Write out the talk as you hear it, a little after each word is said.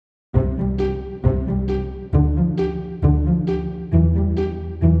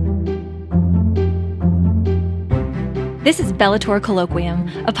This is Bellator Colloquium,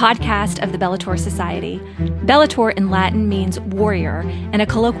 a podcast of the Bellator Society. Bellator in Latin means warrior, and a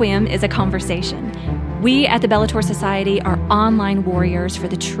colloquium is a conversation. We at the Bellator Society are online warriors for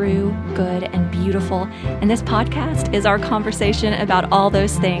the true, good, and beautiful, and this podcast is our conversation about all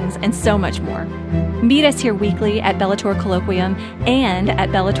those things and so much more. Meet us here weekly at Bellator Colloquium and at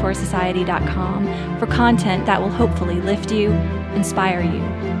BellatorSociety.com for content that will hopefully lift you, inspire you,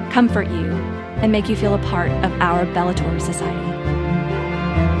 comfort you, and make you feel a part of our Bellator Society.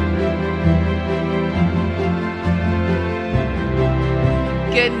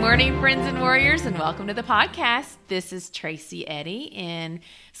 Good morning, friends and warriors, and welcome to the podcast. This is Tracy Eddy in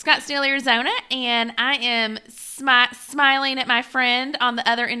Scottsdale, Arizona, and I am smiling at my friend on the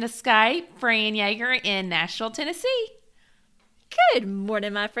other end of Skype, Fran Yeager in Nashville, Tennessee. Good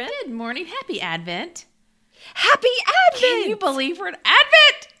morning, my friend. Good morning. Happy Advent. Happy Advent! Can you believe we're at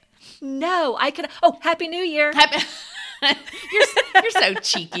Advent? No, I could. Oh, Happy New Year. You're so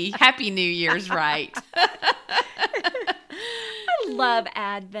cheeky. Happy New Year's right. I love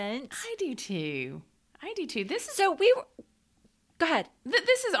Advent. I do too. This is Go ahead.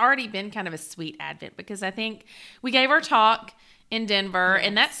 This has already been kind of a sweet Advent because I think we gave our talk in Denver,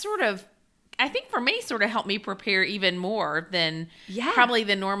 and that sort of, I think for me, sort of helped me prepare even more than probably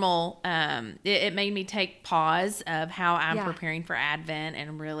the normal. It made me take pause of how I'm preparing for Advent, and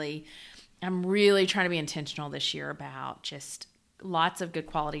I'm really trying to be intentional this year about just lots of good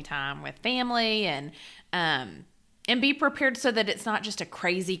quality time with family and be prepared so that it's not just a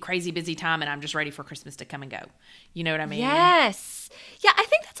crazy, crazy busy time and I'm just ready for Christmas to come and go. You know what I mean? Yes. Yeah, I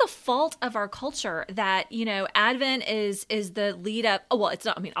think that's a fault of our culture that, Advent is the lead up. Oh, well, it's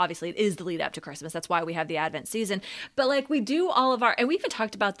not, obviously it is the lead up to Christmas. That's why we have the Advent season. But we do all of and we even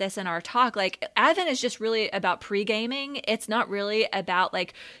talked about this in our talk, Advent is just really about pre-gaming. It's not really about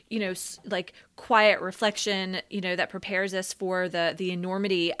quiet reflection, that prepares us for the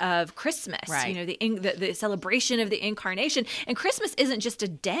enormity of Christmas, right. The celebration of the incarnation. And Christmas isn't just a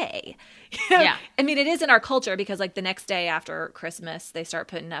day. Yeah. It is in our culture because the next day after Christmas, they start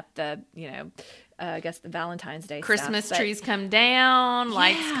putting up the, I guess the Valentine's Day Christmas stuff, trees come down,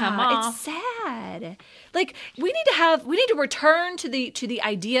 lights come off. It's sad. We need to return to the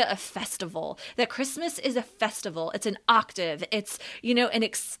idea of festival. That Christmas is a festival. It's an octave. It's an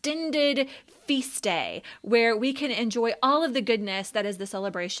extended feast day where we can enjoy all of the goodness that is the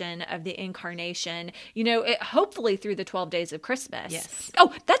celebration of the incarnation. Hopefully through the 12 days of Christmas. Yes.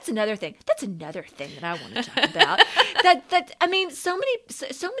 Oh, that's another thing. That's another thing that I want to talk about. So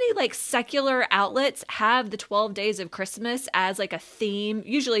many secular outlets have the 12 days of Christmas as a theme,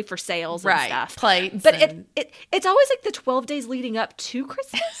 usually for sales and stuff. Plates. But it's always the 12 days leading up to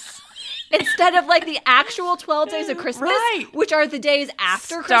Christmas. Instead of the actual 12 days of Christmas, right. which are the days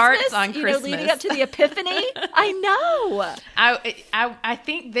after Starts Christmas, on Christmas. leading up to the Epiphany. I know. I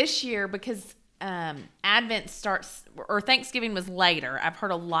think this year, because Advent starts, or Thanksgiving was later, I've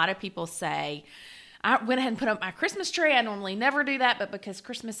heard a lot of people say, I went ahead and put up my Christmas tree. I normally never do that, but because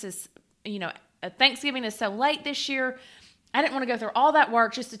Christmas is, Thanksgiving is so late this year, I didn't want to go through all that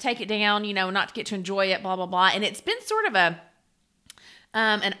work just to take it down, not to get to enjoy it, blah, blah, blah. And it's been sort of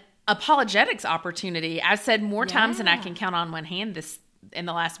an apologetics opportunity. I've said more times than I can count on one hand in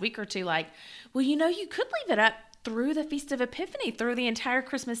the last week or two, you could leave it up through the Feast of Epiphany, through the entire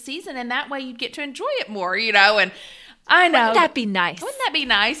Christmas season, and that way you'd get to enjoy it more, and I know. Wouldn't that be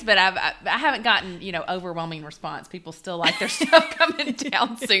nice? But I haven't gotten, overwhelming response. People still like their stuff coming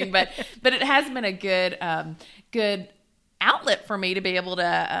down soon, but it has been a good outlet for me to be able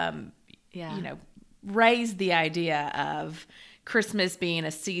to, raise the idea of Christmas being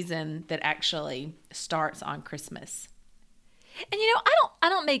a season that actually starts on Christmas. And I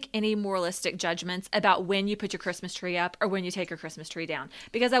don't make any moralistic judgments about when you put your Christmas tree up or when you take your Christmas tree down,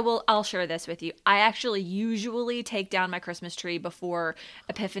 because I'll share this with you. I actually usually take down my Christmas tree before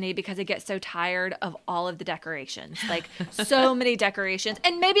Epiphany because I get so tired of all of the decorations, so many decorations.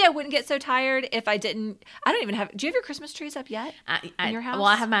 And maybe I wouldn't get so tired if I didn't. I don't even have. Do you have your Christmas trees up yet in your house? Well,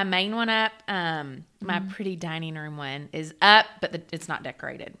 I have my main one up. My pretty dining room one is up, but it's not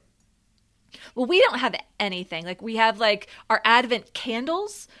decorated. Well, we don't have anything. We have our Advent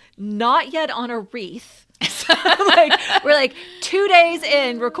candles, not yet on a wreath. So we're 2 days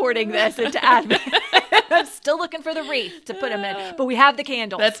in recording this into Advent. I'm still looking for the wreath to put them in, but we have the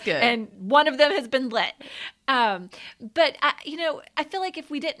candles. That's good. And one of them has been lit. But I feel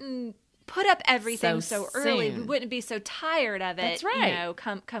if we didn't put up everything so early. soon. We wouldn't be so tired of it. That's right.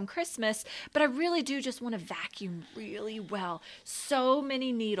 Come Christmas. But I really do just want to vacuum really well. So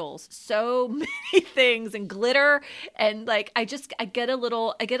many needles, so many things, and glitter, and like I get a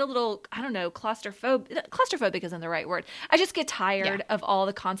little I don't know, claustrophobic isn't the right word. I just get tired of all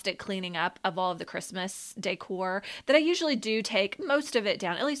the constant cleaning up of all of the Christmas decor that I usually do take most of it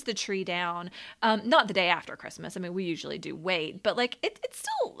down, at least the tree down. Not the day after Christmas. I mean, we usually do wait, but like it's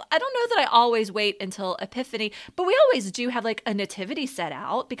still, I don't know that I always wait until Epiphany, but we always do have like a nativity set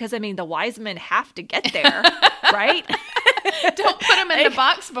out because I mean, the wise men have to get there, right? Don't put them in the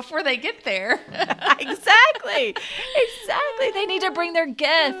box before they get there. Exactly. They need to bring their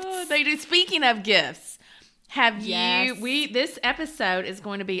gifts. Oh, they do. Speaking of gifts, this episode is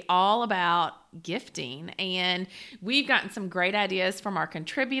going to be all about gifting, and we've gotten some great ideas from our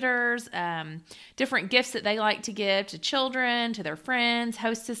contributors, different gifts that they like to give to children, to their friends,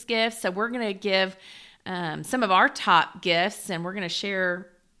 hostess gifts. So we're going to give some of our top gifts, and we're going to share.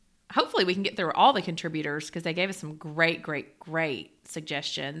 Hopefully we can get through all the contributors because they gave us some great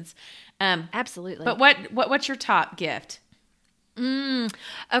suggestions. Absolutely. But what's your top gift?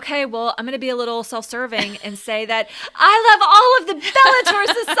 Okay, well, I'm going to be a little self-serving and say that I love all of the Bellator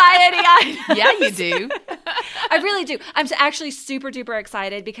Society items. Yeah, you do. I really do. I'm actually super duper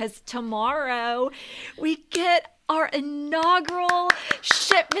excited because tomorrow we get our inaugural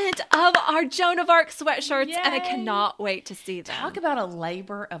shipment of our Joan of Arc sweatshirts, and I cannot wait to see them. Talk about a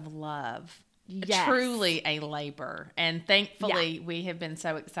labor of love. Yes. Truly a labor. And thankfully we have been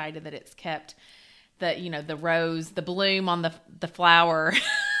so excited that it's kept the rose, the bloom on the flower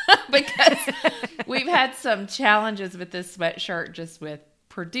because we've had some challenges with this sweatshirt, just with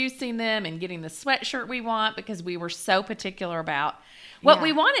producing them and getting the sweatshirt we want, because we were so particular about what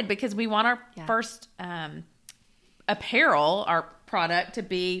we wanted, because we want our first apparel, our product, to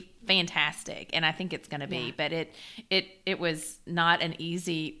be fantastic, and I think it's going to be. But it was not an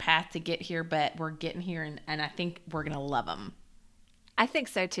easy path to get here, but we're getting here, and I think we're going to love them. I think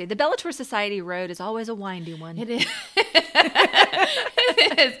so too. The Bellator Society road is always a windy one. It is.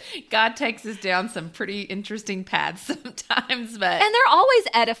 It is. God takes us down some pretty interesting paths sometimes, and they're always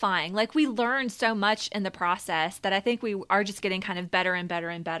edifying. Like, we learn so much in the process that I think we are just getting kind of better and better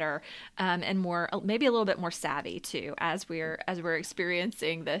and better, and more, maybe a little bit more savvy too, as we're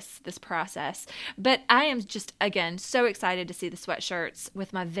experiencing this process. But I am just, again, so excited to see the sweatshirts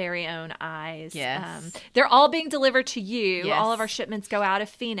with my very own eyes. Yes. They're all being delivered to you. Yes. All of our shipments go out of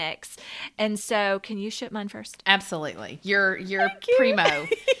Phoenix, and so can you ship mine first? Absolutely. You're primo.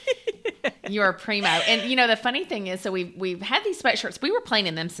 You are primo. And the funny thing is, so we've had these sweatshirts. We were playing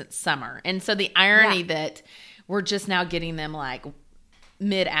in them since summer, and so the irony that we're just now getting them like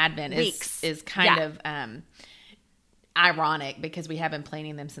mid-Advent is kind of ironic, because we have been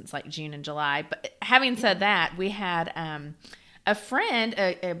planning them since like June and July. But having said that, we had a friend,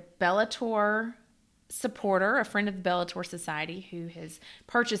 a Bellator supporter, a friend of the Bellator Society, who has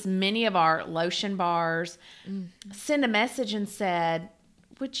purchased many of our lotion bars, sent a message and said,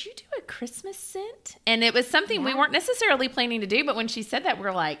 would you do a Christmas scent? And it was something we weren't necessarily planning to do, but when she said that,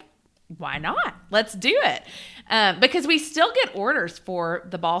 we're like, why not? Let's do it. Because we still get orders for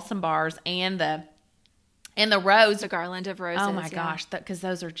the balsam bars and the rose. The garland of roses. Oh my gosh. Because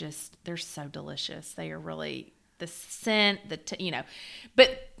those are just, they're so delicious. They are really, the scent,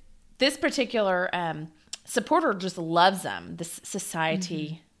 but this particular supporter just loves them, this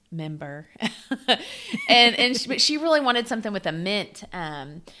society member. But she really wanted something with a mint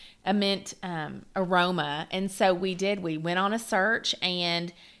aroma. And so we went on a search,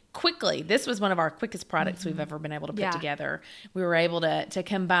 and quickly, this was one of our quickest products we've ever been able to put together. We were able to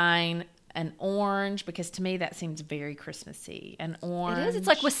combine an orange, because to me that seems very Christmassy. An orange. It is. It's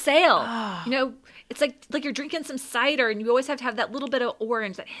like wassail. Oh. It's like you're drinking some cider, and you always have to have that little bit of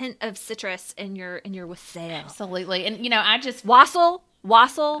orange, that hint of citrus in your wassail. Absolutely. And I just wassail,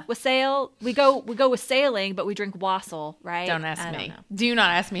 wassail. We go wassailing, but we drink wassail, right? Don't ask me. Do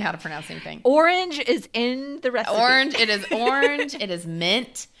not ask me how to pronounce anything. Orange is in the recipe. Orange. It is orange. It is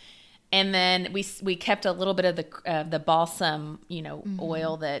mint. And then we kept a little bit of the balsam,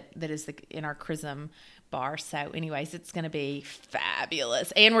 oil that is in our Chrism bar. So anyways, it's going to be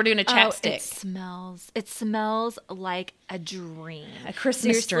fabulous. And we're doing a chapstick. It smells like a dream. A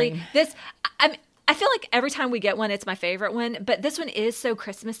Christmas dream. I feel like every time we get one, it's my favorite one. But this one is so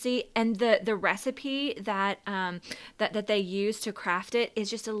Christmassy, and the recipe that they use to craft it is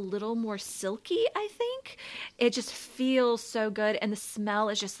just a little more silky. I think it just feels so good, and the smell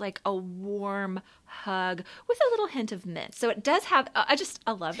is just like a warm hug with a little hint of mint. So it does have. I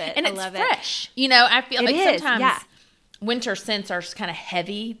love it, and I it's love fresh. It. I feel like sometimes winter scents are kind of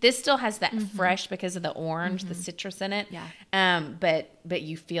heavy. This still has that fresh because of the orange, the citrus in it. Yeah. But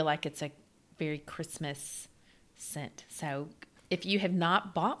you feel like it's a very Christmas scent. So if you have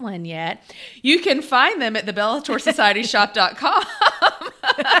not bought one yet, you can find them at thebellatorsociety.shop.com.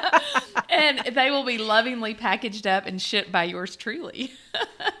 And they will be lovingly packaged up and shipped by yours truly.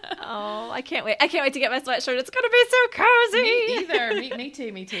 Oh, I can't wait. I can't wait to get my sweatshirt. It's going to be so cozy. Me either.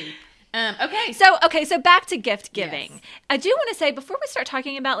 Me too. Okay. So back to gift giving. Yes. I do want to say, before we start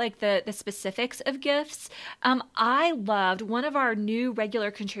talking about like the specifics of gifts, I loved one of our new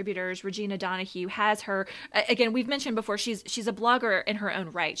regular contributors, Regina Donahue, has her, again, we've mentioned before, she's a blogger in her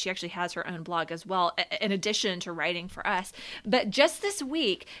own right. She actually has her own blog as well, in addition to writing for us. But just this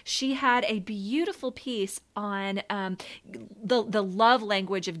week, she had a beautiful piece on the love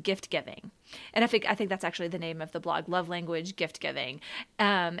language of gift giving. And I think that's actually the name of the blog, Love Language Gift Giving.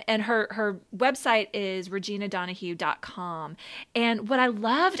 And her website is reginadonahue.com. And what I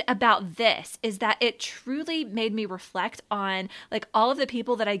loved about this is that it truly made me reflect on like all of the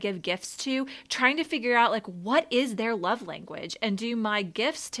people that I give gifts to, trying to figure out like what is their love language, and do my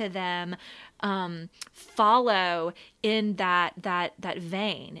gifts to them follow in that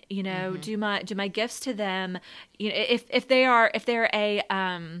vein, you know, do my gifts to them, you know, if they're a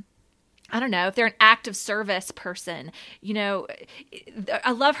I don't know, if they're an act of service person, you know,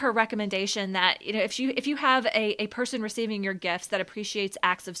 I love her recommendation that, you know, if you have a person receiving your gifts that appreciates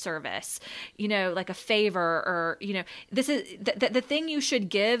acts of service, you know, like a favor, or, you know, this is the thing you should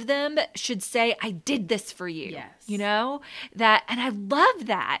give them should say, I did this for you. Yes. You know, that, and I love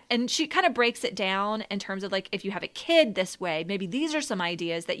that. And she kind of breaks it down in terms of like, if you have a kid this way, maybe these are some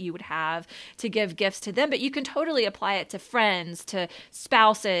ideas that you would have to give gifts to them, but you can totally apply it to friends, to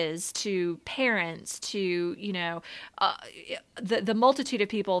spouses, to parents, to, you know, the multitude of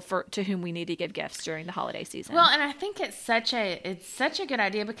people to whom we need to give gifts during the holiday season. Well, and I think it's such a good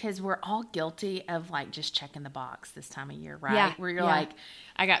idea, because we're all guilty of like just checking the box this time of year, right? Yeah. Where you're like,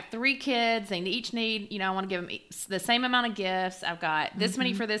 I got 3 kids. They each need, you know, I want to give them the same amount of gifts. I've got this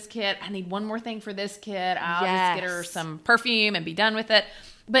many for this kid. I need one more thing for this kid. I'll just get her some perfume and be done with it.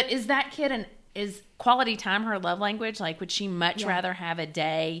 But is that kid is quality time her love language? Like, would she much rather have a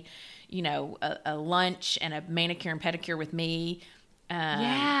day, you know, a lunch and a manicure and pedicure with me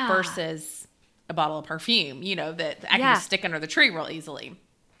versus a bottle of perfume, you know, that I can just stick under the tree real easily?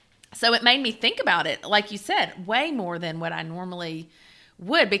 So it made me think about it, like you said, way more than what I normally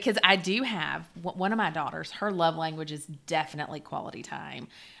would, because I do have one of my daughters, her love language is definitely quality time.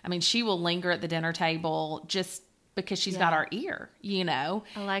 I mean, she will linger at the dinner table just because she's got our ear, you know.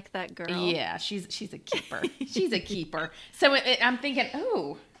 I like that girl. Yeah, she's a keeper. She's a keeper. So I'm thinking,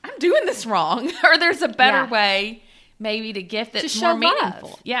 oh, I'm doing this wrong. Or there's a better way maybe to gift that's more meaningful.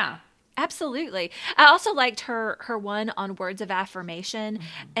 Love. Yeah. Absolutely. I also liked her one on words of affirmation,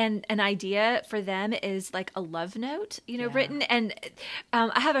 and an idea for them is like a love note, you know, written. And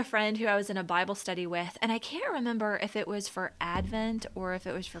I have a friend who I was in a Bible study with, and I can't remember if it was for Advent or if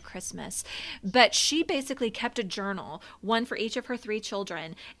it was for Christmas, but she basically kept a journal, one for each of her 3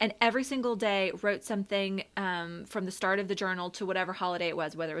 children, and every single day wrote something from the start of the journal to whatever holiday it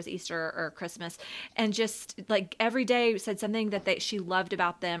was, whether it was Easter or Christmas, and just like every day said something that she loved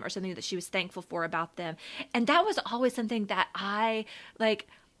about them, or something that she was thankful for about them. And that was always something that I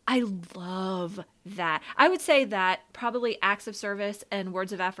love that. I would say that probably acts of service and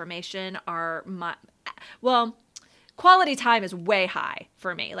words of affirmation are quality time is way high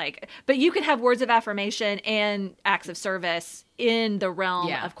for me. Like, but you can have words of affirmation and acts of service in the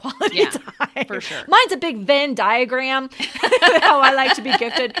realm of quality time. For sure. Mine's a big Venn diagram, how I like to be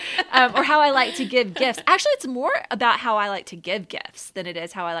gifted, or how I like to give gifts. Actually, it's more about how I like to give gifts than it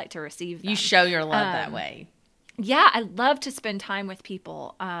is how I like to receive them. You show your love that way. Yeah, I love to spend time with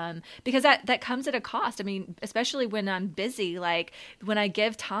people because that comes at a cost. I mean, especially when I'm busy, like when I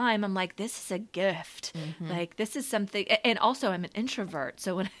give time, I'm like, this is a gift. Like, this is something. And also, I'm an introvert.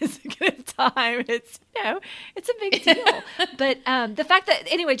 So when I give time, it's, you know, it's a big deal. But the fact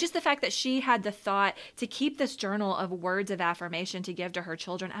that she had the thought to keep this journal of words of affirmation to give to her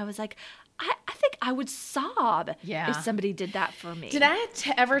children, I was like, I think I would sob if somebody did that for me. Did I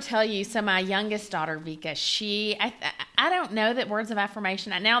ever tell you? So my youngest daughter, Vika, I don't know that words of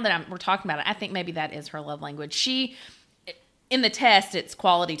affirmation, now that we're talking about it, I think maybe that is her love language. She, in the test, it's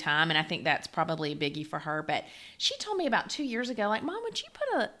quality time, and I think that's probably a biggie for her. But she told me about 2 years ago, like, Mom, would you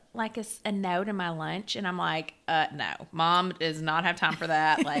put a note in my lunch? And I'm like, no, Mom does not have time for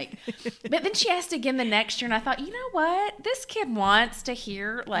that. Like, but then she asked again the next year, and I thought, you know what? This kid wants to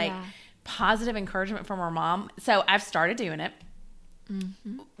hear, like, positive encouragement from her mom. So I've started doing it.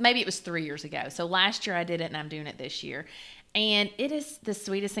 maybe it was 3 years ago. So last year I did it, and I'm doing it this year. And it is the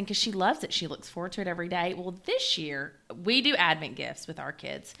sweetest thing because she loves it. She looks forward to it every day. Well, this year we do Advent gifts with our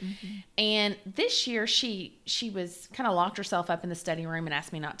kids. And this year she was kind of locked herself up in the study room and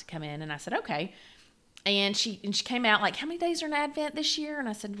asked me not to come in. And I said, okay. And she came out like, how many days are in Advent this year? And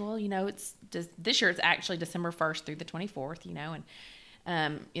I said, well, this year it's actually December 1st through the 24th,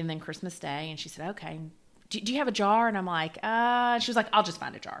 and then Christmas Day. And she said, okay, do you have a jar? And I'm like, she was like, I'll just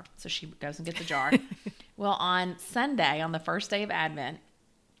find a jar. So she goes and gets a jar. Well, on Sunday, on the first day of Advent,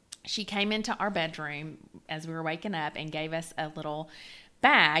 she came into our bedroom as we were waking up and gave us a little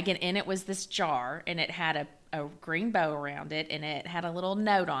bag, and in it was this jar, and it had a green bow around it, and it had a little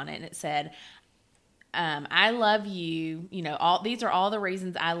note on it, and it said, I love you, these are all the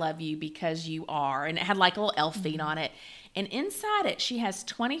reasons I love you, because you are. And it had like little elf feet on it. And inside it, she has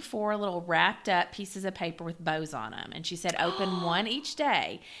 24 little wrapped up pieces of paper with bows on them. And she said, open one each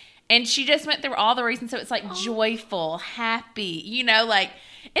day. And she just went through all the reasons. So it's like joyful, happy, isn't that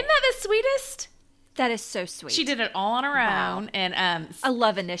the sweetest? That is so sweet. She did it all on her own. And I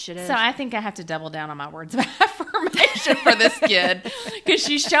love initiative. So I think I have to double down on my words of affirmation for this kid, because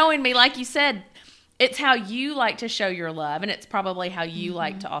she's showing me, like you said, it's how you like to show your love, and it's probably how you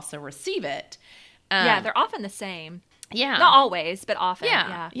like to also receive it. They're often the same. Yeah. Not always, but often.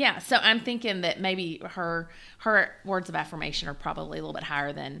 Yeah. So I'm thinking that maybe her words of affirmation are probably a little bit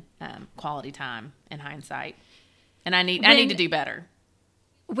higher than quality time in hindsight. And I need to do better.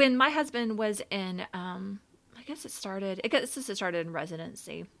 When my husband was in, I guess it started in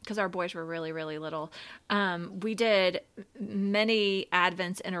residency because our boys were really, really little. We did many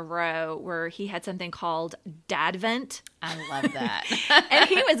Advents in a row where he had something called Dadvent. I love that. And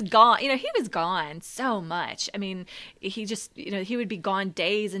he was gone. He was gone so much. I mean, he just, he would be gone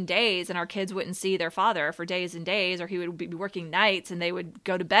days and days, and our kids wouldn't see their father for days and days, or he would be working nights and they would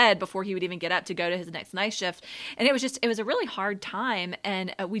go to bed before he would even get up to go to his next night shift. And it was a really hard time.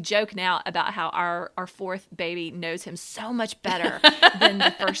 And we joke now about how our fourth baby knows him so much better than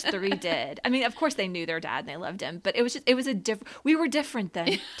the first three did. I mean, of course they knew their dad and they loved him, but we were different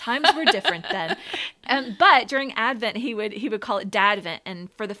then. Times were different then. But during Advent, he would call it Dadvent.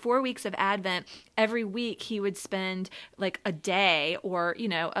 And for the 4 weeks of Advent, every week he would spend like a day or,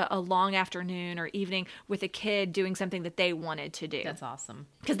 a long afternoon or evening with a kid doing something that they wanted to do. That's awesome.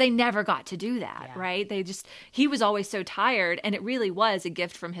 Because they never got to do that, right? He was always so tired, and it really was a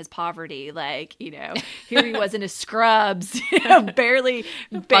gift from his poverty. Like, here he was in his scrubs, barely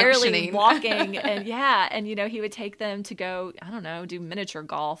walking. And, he would take them to go, I don't know, do miniature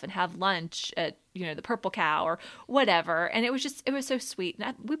golf and have lunch at, the Purple Cow or whatever. And it was so sweet.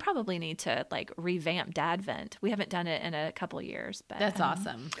 And we probably need to like revamp Dadvent. We haven't done it in a couple of years, but that's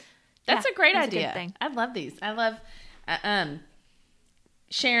awesome. That's a great idea. A good thing. I love these. I love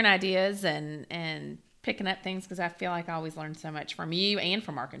sharing ideas and picking up things, because I feel like I always learn so much from you and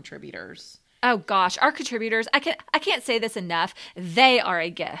from our contributors. Oh gosh, our contributors, I can't say this enough. They are a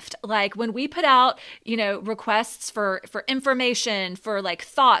gift. Like when we put out, requests for information, for like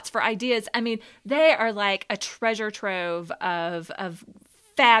thoughts, for ideas, I mean, they are like a treasure trove of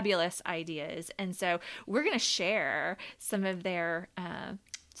fabulous ideas. And so we're going to share some of their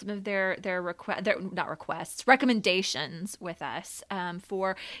recommendations with us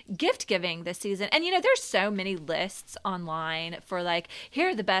for gift giving this season. And there's so many lists online for like, here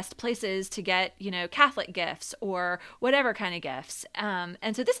are the best places to get Catholic gifts or whatever kind of gifts. And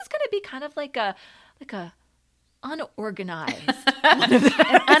so this is going to be kind of like a unorganized,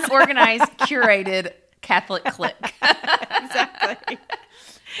 an unorganized, curated Catholic clique. Exactly.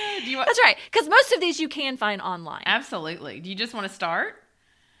 That's right, because most of these you can find online. Absolutely. Do you just want to start?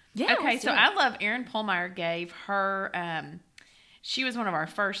 Yeah. Okay, so I love Erin Pullmeyer gave her, she was one of our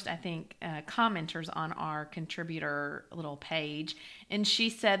first, I think, commenters on our contributor little page. And she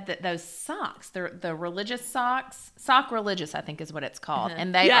said that those socks, the religious socks, Sock Religious, I think is what it's called.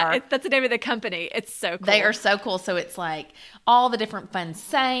 And that's the name of the company. It's so cool. They are so cool. So it's like all the different fun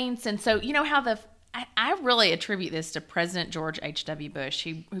saints. And so, how I really attribute this to President George H.W. Bush,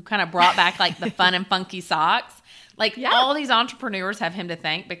 who kind of brought back like the fun and funky socks. Like all these entrepreneurs have him to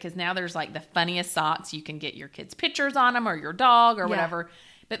thank, because now there's like the funniest socks. You can get your kids' pictures on them or your dog or whatever.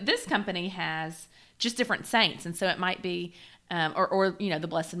 But this company has just different saints. And so it might be, or the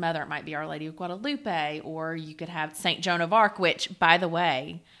Blessed Mother, it might be Our Lady of Guadalupe, or you could have St. Joan of Arc, which, by the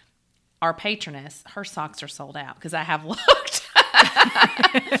way, our patroness, her socks are sold out because I have looked.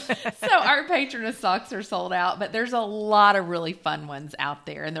 So our patroness socks are sold out, but there's a lot of really fun ones out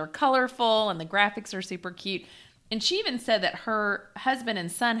there, and they're colorful and the graphics are super cute. And she even said that her husband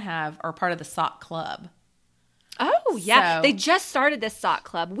and son are part of the sock club. Oh, yeah. So- They just started this sock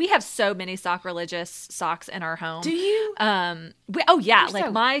club. We have so many Sock-religious socks in our home. Do you? Oh, yeah. You're Like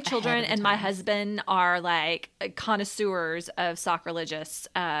so my ahead children of the and my times. husband are like connoisseurs of Sock-religious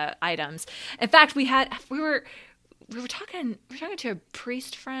items. In fact, we were talking to a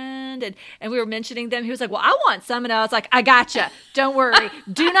priest friend and we were mentioning them. He was like, well, I want some. And I was like, I gotcha. Don't worry.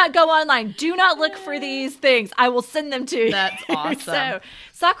 Do not go online. Do not look for these things. I will send them to you. That's awesome. So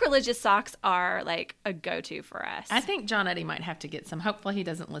Sock-religious socks are like a go-to for us. I think John Eddie might have to get some. Hopefully he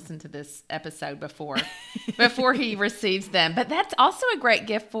doesn't listen to this episode before he receives them. But that's also a great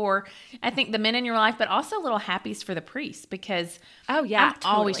gift for, I think, the men in your life, but also little happies for the priest, because Oh, yeah,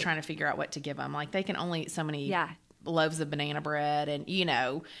 I'm always totally. trying to figure out what to give them. Like, they can only eat so many Yeah. loaves of banana bread, and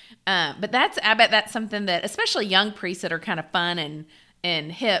but I bet that's something that especially young priests that are kind of fun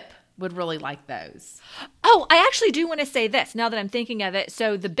and hip would really like those. Oh, I actually do want to say this now that I'm thinking of it.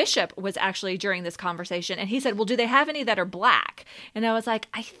 So the bishop was actually during this conversation and he said, well, do they have any that are black? And I was like,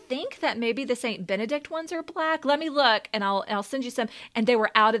 I think that maybe the St. Benedict ones are black. Let me look and I'll send you some. And they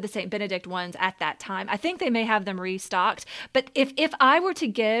were out of the St. Benedict ones at that time. I think they may have them restocked. But if I were to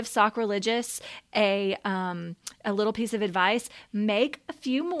give Sock-religious a little piece of advice, make a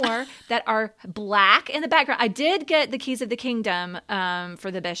few more that are black in the background. I did get the Keys of the Kingdom for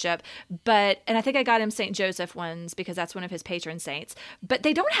the bishop, and I think I got him St. Joseph ones because that's one of his patron saints. But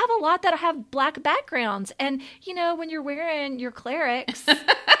they don't have a lot that have black backgrounds. And, when you're wearing your clerics,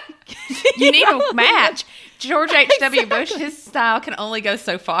 You need a match. George H.W. Bush, his style can only go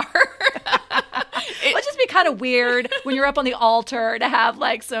so far. it would just be kind of weird when you're up on the altar to have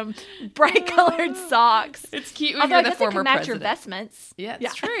like some bright colored socks. It's cute when Although you're I the guess it former can match president. your vestments. Yeah,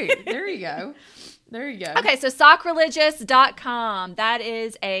 it's true. There you go. There you go. Okay, so Sock-religious.com. That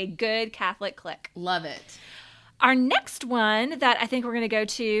is a good Catholic click. Love it. Our next one that I think we're going to go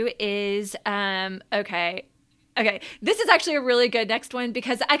to is, Okay, this is actually a really good next one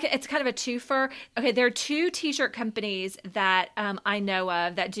because it's kind of a twofer. Okay, there are two t-shirt companies that I know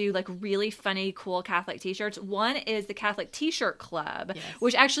of that do like really funny, cool Catholic t-shirts. One is the Catholic T-shirt Club, Yes.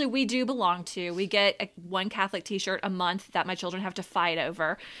 which actually we do belong to. We get one Catholic t-shirt a month that my children have to fight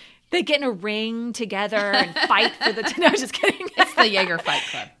over. They get in a ring together and fight for the... No, just kidding. It's the Jaeger Fight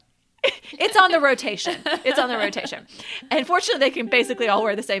Club. It's on the rotation. And fortunately, they can basically all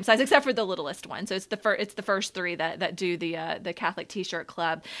wear the same size, except for the littlest one. So it's the first three that do the Catholic T-shirt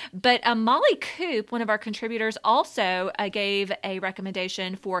Club. But Molly Coop, one of our contributors, also gave a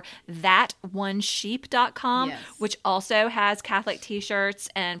recommendation for ThatOneSheep.com, Yes. which also has Catholic T-shirts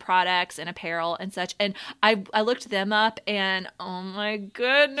and products and apparel and such. And I looked them up, and oh my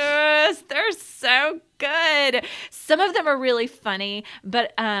goodness, they're so good. Some of them are really funny,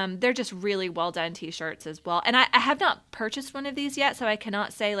 but they're just really well done t-shirts as well. And I have not purchased one of these yet, so I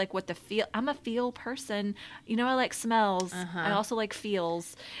cannot say like what the feel. I'm a feel person. I like smells. I also like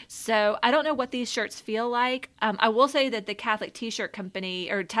feels. So I don't know what these shirts feel like. I will say that the Catholic T-shirt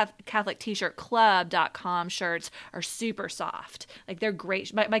company or Catholic T-shirt Club.com shirts are super soft. Like they're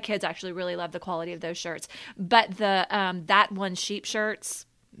great. My kids actually really love the quality of those shirts. But the That One Sheep shirts,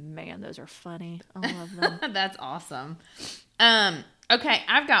 man, those are funny. I love them. That's awesome. Okay,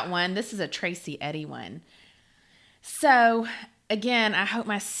 I've got one. This is a Tracy Eddy one. So, again, I hope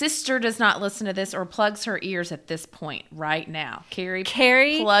my sister does not listen to this or plugs her ears at this point right now. Carrie,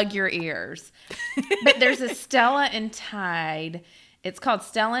 plug your ears. But there's a Stella and Tide. It's called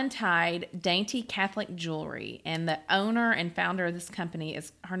Stella and Tide Dainty Catholic Jewelry. And the owner and founder of this company,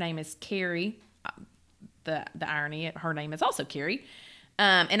 her name is Carrie. The irony, her name is also Carrie.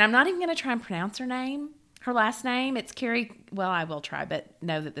 And I'm not even going to try and pronounce her last name. It's Carrie. Well, I will try, but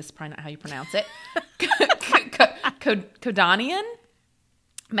know that this is probably not how you pronounce it. Kodanian?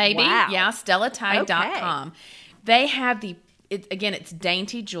 Maybe. Wow. Yeah, StellaTide.com. Okay. They have it's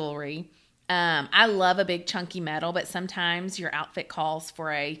dainty jewelry. I love a big chunky metal, but sometimes your outfit calls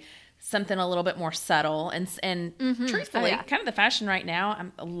for something a little bit more subtle and truthfully, kind of the fashion right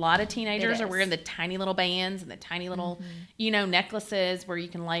now. A lot of teenagers are wearing the tiny little bands and the tiny little, necklaces where you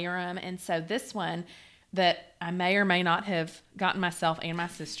can layer them. And so this one that I may or may not have gotten myself and my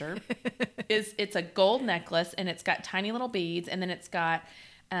sister it's a gold necklace and it's got tiny little beads and then it's got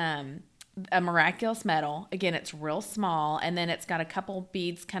a miraculous medal. Again, it's real small, and then it's got a couple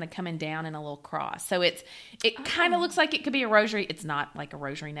beads kind of coming down in a little cross. So it kind of looks like it could be a rosary. It's not like a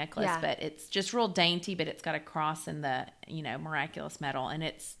rosary necklace, but it's just real dainty, but it's got a cross in the, miraculous medal, and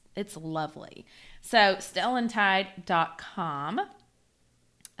it's lovely. So StellaandTide.com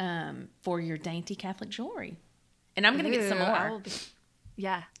for your dainty Catholic jewelry. And I'm going to get some more.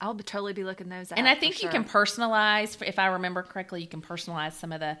 Yeah, I'll totally be looking those up. And I think you can personalize, if I remember correctly, you can personalize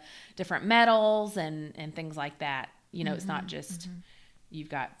some of the different metals and things like that. You know, it's not just you've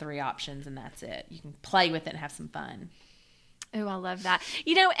got 3 options and that's it. You can play with it and have some fun. Oh, I love that.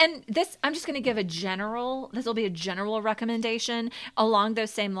 You know, and this, I'm just going to give this will be a general recommendation along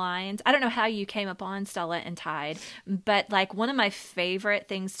those same lines. I don't know how you came upon Stella and Tide, but like one of my favorite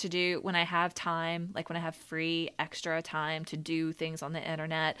things to do when I have time, like when I have free extra time to do things on the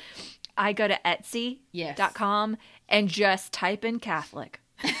internet, I go to Etsy.com and just type in Catholic.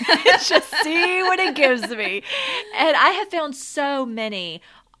 Just see what it gives me. And I have found so many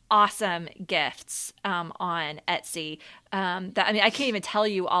awesome gifts on Etsy that, I mean, I can't even tell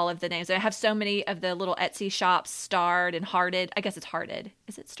you all of the names. I have so many of the little Etsy shops starred and hearted. I guess it's hearted.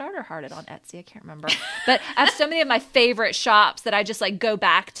 Is it starred or hearted on Etsy? I can't remember. But I have so many of my favorite shops that I just like go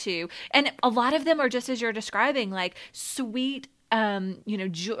back to. And a lot of them are just as you're describing, like sweet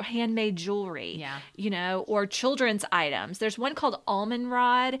handmade jewelry, or children's items. There's one called Almond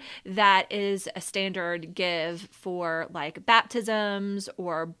Rod that is a standard give for like baptisms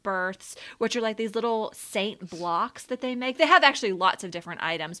or births, which are like these little saint blocks that they make. They have actually lots of different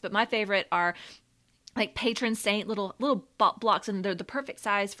items, but my favorite are like patron saint little blocks, and they're the perfect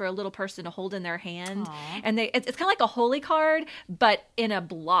size for a little person to hold in their hand. Aww. And it's kind of like a holy card, but in a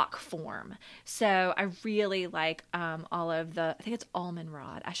block form. So I really like all of I think it's Almond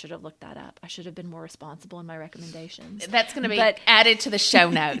Rod. I should have looked that up. I should have been more responsible in my recommendations. That's going to be added to the show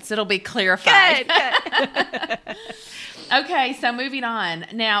notes. It'll be clarified. Good. Okay, so moving on.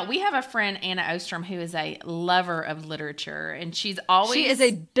 Now, we have a friend, Anna Ostrom, who is a lover of literature, and she is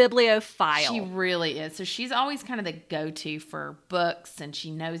a bibliophile. She really is. So she's always kind of the go-to for books, and she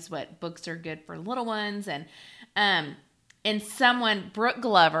knows what books are good for little ones. And Brooke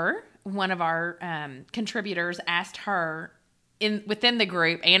Glover, one of our contributors, asked her within the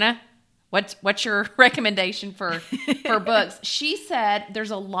group, Anna, what's your recommendation for books? She said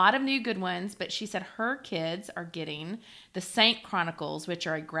there's a lot of new good ones, but she said her kids are getting the Saint Chronicles, which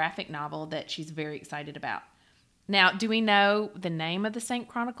are a graphic novel that she's very excited about. Now, do we know the name of the Saint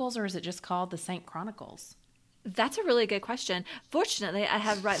Chronicles, or is it just called the Saint Chronicles? That's a really good question. Fortunately, I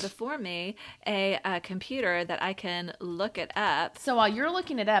have right before me a computer that I can look it up. So while you're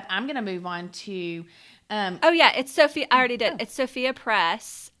looking it up, I'm going to move on to... it's Sophia. I already did. It's Sophia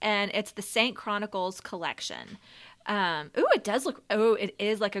Press, and it's the Saint Chronicles collection. It does look. It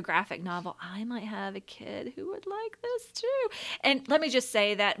is like a graphic novel. I might have a kid who would like this too. And let me just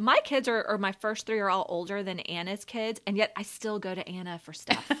say that my kids or my first 3 are all older than Anna's kids, and yet I still go to Anna for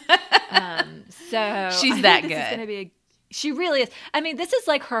stuff. So she's that good. This is going to be She really is. I mean, this is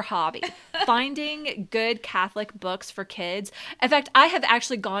like her hobby, finding good Catholic books for kids. In fact, I have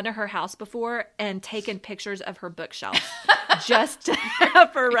actually gone to her house before and taken pictures of her bookshelf just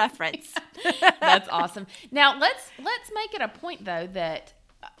for reference. That's awesome. Now, let's make it a point, though, that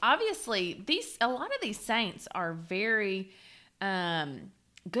obviously a lot of these saints are very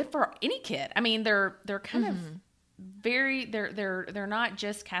good for any kid. I mean, they're kind of very they're not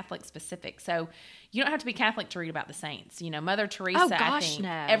just Catholic specific. So you don't have to be Catholic to read about the saints. You know, Mother Teresa, I think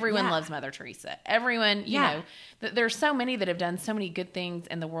everyone loves Mother Teresa. Everyone, you know, there's so many that have done so many good things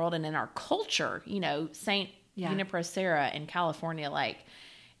in the world and in our culture. You know, Saint Junipero Serra in California, like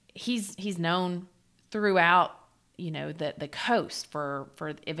he's known throughout, you know, the coast for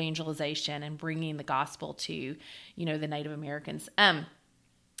evangelization and bringing the gospel to, you know, the Native Americans.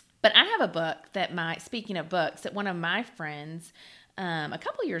 But I have a book speaking of books, that one of my friends a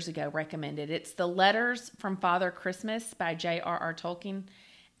couple years ago recommended. It's The Letters from Father Christmas by J.R.R. Tolkien.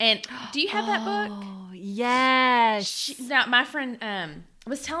 And do you have that book? Oh, yes. Now, my friend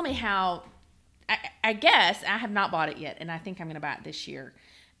was telling me how, I guess, I have not bought it yet, and I think I'm going to buy it this year,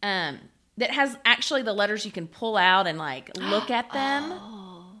 that has actually the letters you can pull out and, like, look at them.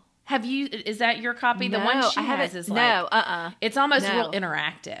 Is that your copy? No, the one she has is like, it's almost real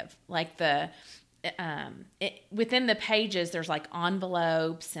interactive. Like within the pages, there's like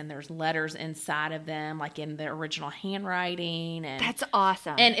envelopes and there's letters inside of them, like in the original handwriting. And that's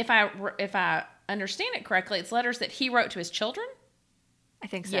awesome. And if I understand it correctly, it's letters that he wrote to his children. I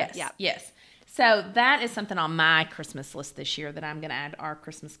think so. Yes. Yeah. Yes. So that is something on my Christmas list this year that I'm going to add to our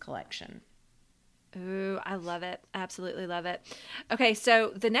Christmas collection. Ooh, I love it. Absolutely love it. Okay,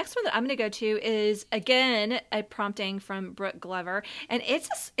 so the next one that I'm going to go to is, again, a prompting from Brooke Glover, and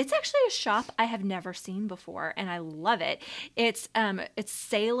it's actually a shop I have never seen before, and I love it. It's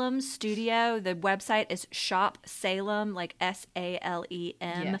Salem Studio. The website is Shop Salem, like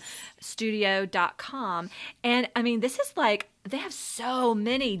SALEM, studio.com. And, I mean, this is like, they have so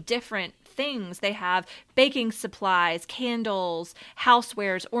many different things. They have baking supplies, candles,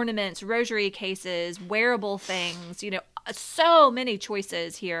 housewares, ornaments, rosary cases, wearable things, so many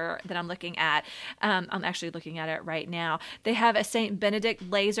choices here that I'm looking at. I'm actually looking at it right now. They have a St. Benedict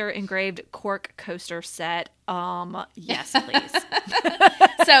laser engraved cork coaster set. Yes, please.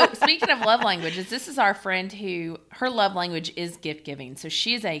 So speaking of love languages, this is our friend who her love language is gift giving. So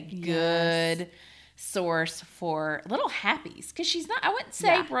she's a good source for little happies, because she's not, I wouldn't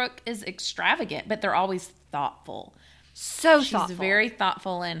say Brooke is extravagant, but they're always thoughtful. She's very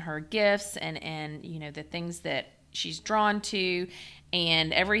thoughtful in her gifts and the things that she's drawn to,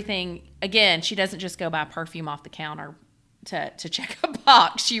 and everything. Again, she doesn't just go buy perfume off the counter to check a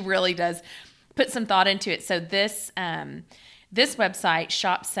box. She really does put some thought into it. So this website,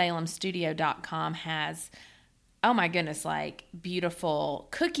 shopsalemstudio.com, has, oh my goodness, like beautiful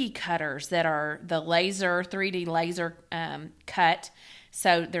cookie cutters that are the 3D laser cut.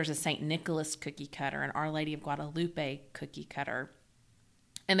 So there's a St. Nicholas cookie cutter, and Our Lady of Guadalupe cookie cutter,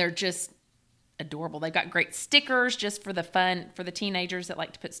 and they're just adorable. They've got great stickers just for the fun, for the teenagers that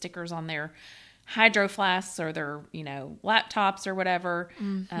like to put stickers on their hydro flasks or their laptops or whatever.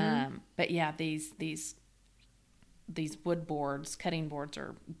 But yeah, these wood boards, cutting boards,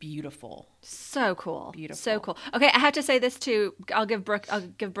 are beautiful. So cool. Beautiful. So cool. Okay, I have to say this too. I'll give Brooke a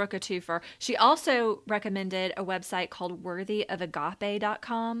twofer. She also recommended a website called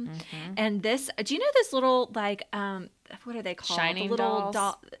worthyofagape.com. And this, do you know this little, like, what are they called? Shining the little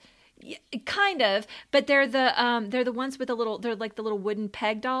dolls? Yeah, kind of, but they're the ones with they're like the little wooden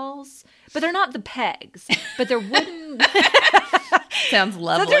peg dolls, but they're not the pegs, but they're wooden. Sounds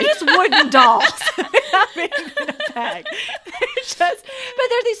lovely. So they're just wooden dolls. Not being a peg. But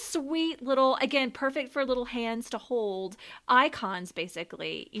they're these sweet little, again, perfect for little hands to hold icons,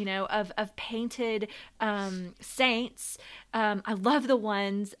 basically, of painted saints. I love the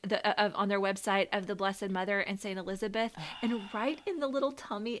ones on their website of the Blessed Mother and St. Elizabeth. And right in the little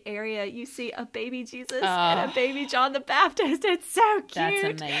tummy area, you see a baby Jesus and a baby John the Baptist. It's so cute.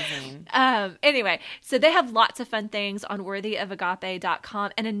 That's amazing. Anyway, so they have lots of fun things on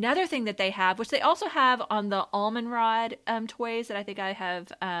worthyofagape.com. And another thing that they have, which they also have on the Almond Rod toys that I think I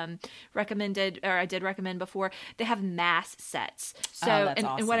have recommended, or I did recommend before, they have mass sets. So, that's and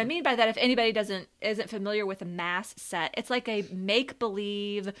awesome. what I mean by that, if anybody isn't familiar with a mass set, it's like a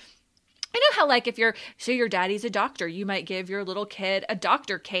make-believe. I know how, like, if your daddy's a doctor, you might give your little kid a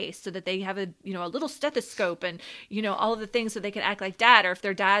doctor case so that they have a little stethoscope and, all of the things so they can act like dad. Or if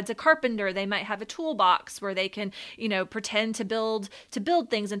their dad's a carpenter, they might have a toolbox where they can, pretend to build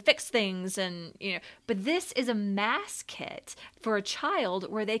things and fix things. And, but this is a mass kit for a child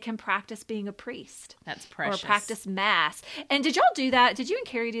where they can practice being a priest. That's precious. Or practice mass. And did y'all do that? Did you and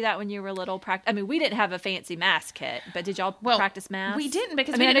Carrie do that when you were little? I mean, we didn't have a fancy mass kit, but did y'all practice mass? We didn't,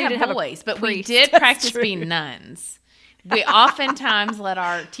 because we didn't have boys, but we did practice being nuns. We oftentimes let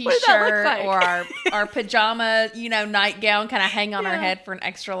our t-shirt like? or our pajama, nightgown kind of hang on our head for an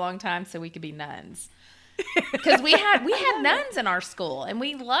extra long time so we could be nuns. Because we had nuns in our school, and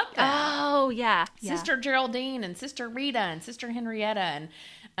we loved them. Oh, yeah. Sister Geraldine and Sister Rita and Sister Henrietta.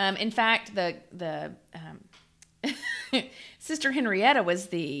 And in fact, the Sister Henrietta was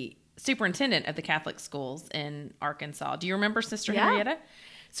the superintendent of the Catholic schools in Arkansas. Do you remember Sister Henrietta?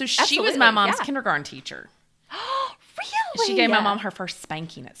 So she was my mom's kindergarten teacher. Really? She gave my mom her first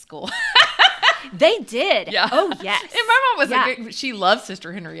spanking at school. They did. Yeah. Oh, yes. And my mom was she loved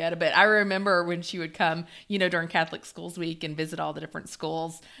Sister Henrietta, but I remember when she would come, during Catholic Schools Week and visit all the different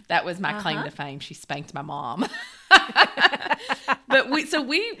schools, that was my claim to fame. She spanked my mom. But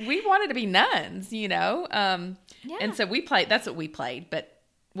we wanted to be nuns, and so we played, that's what we played, but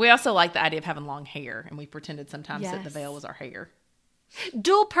we also liked the idea of having long hair, and we pretended sometimes that the veil was our hair.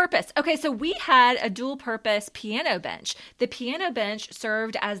 Dual purpose. Okay, so we had a dual purpose piano bench. The piano bench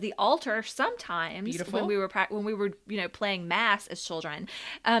served as the altar sometimes. Beautiful. when we were playing mass as children,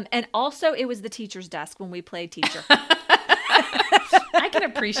 and also it was the teacher's desk when we played teacher. I can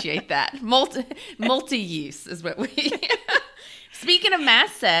appreciate that. Multi-use is what we. Speaking of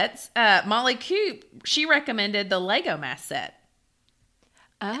mass sets, Molly Coop, she recommended the Lego mass set.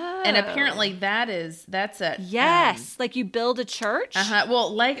 Oh. And apparently that's a... Yes, like you build a church?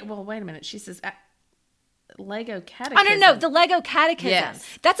 Well, wait a minute. She says Lego Catechism. Oh, no, the Lego Catechism.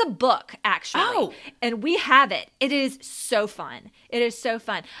 Yes. That's a book, actually. Oh. And we have it. It is so fun. It is so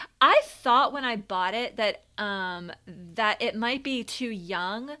fun. I thought when I bought it that it might be too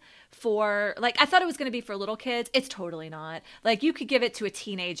young for, like, I thought it was going to be for little kids. It's totally not. Like, you could give it to a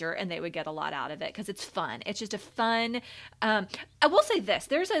teenager and they would get a lot out of it because it's fun. It's just a fun, I will say this,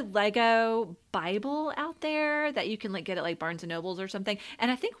 there's a Lego Bible out there that you can like get at like Barnes and Nobles or something.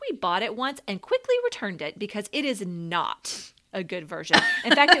 And I think we bought it once and quickly returned it because it is not a good version.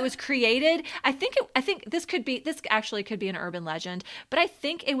 In fact, it was created. I think this actually could be an urban legend, but I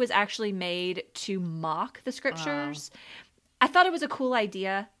think it was actually made to mock the scriptures. I thought it was a cool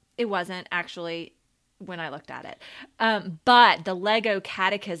idea. It wasn't actually when I looked at it. But the Lego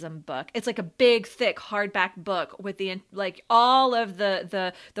Catechism book, it's like a big, thick hardback book with the like all of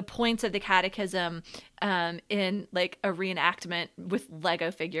the points of the Catechism in like a reenactment with Lego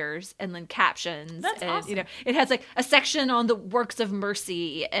figures and then captions. That's awesome. You know, it has like a section on the works of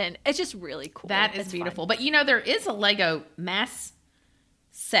mercy, and it's just really cool. That is beautiful. Fun. But you know, there is a Lego mass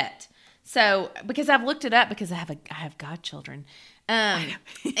set. So because I've looked it up because I have godchildren. And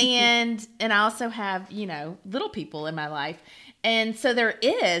I also have, you know, little people in my life. And so there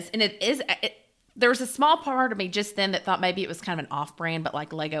was a small part of me just then that thought maybe it was kind of an off-brand, but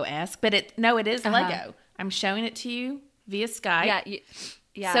like Lego-esque. But it is Lego. I'm showing it to you via Skype.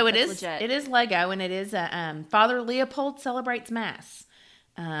 Yeah. So legit. It is Lego, and it is Father Leopold Celebrates Mass.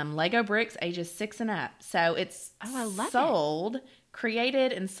 Lego bricks ages 6 and up. So it's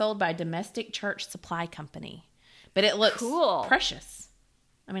created and sold by Domestic Church Supply Company. But it looks cool. Precious.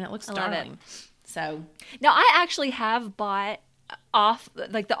 I mean, it looks darling. So now I actually have bought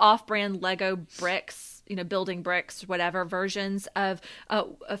the off-brand Lego bricks, you know, building bricks, whatever versions of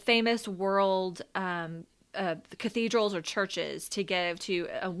a famous world cathedrals or churches to give to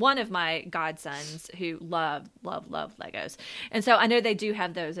one of my godsons who love Legos. And so I know they do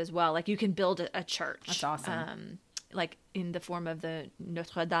have those as well. Like you can build a church. That's awesome. Like in the form of the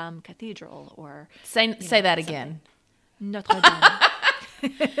Notre Dame Cathedral, or say that again. Notre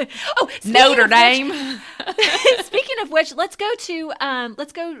Dame. Notre Dame. Speaking of which, let's go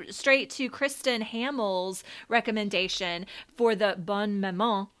straight to Kristen Hamill's recommendation for the Bonne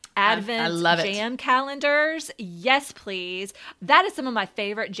Maman Advent jam calendars. Yes, please. That is some of my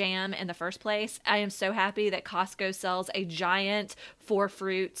favorite jam in the first place. I am so happy that Costco sells a giant 4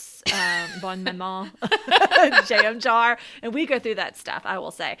 fruits Bonne Maman jam jar, and we go through that stuff, I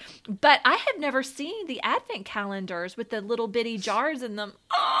will say. But I have never seen the Advent calendars with the little bitty jars in them.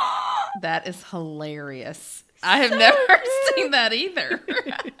 That is hilarious. I have never seen that either.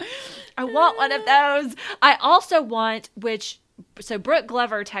 I want one of those. I also want, so Brooke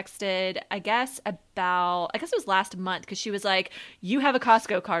Glover texted, I guess it was last month, because she was like, you have a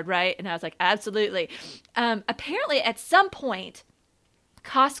Costco card, right? And I was like, absolutely. Apparently at some point,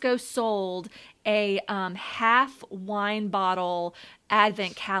 Costco sold a half wine bottle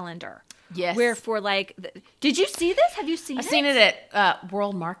Advent calendar. Yes. Where for like, did you see this? Have you seen it? I've seen it at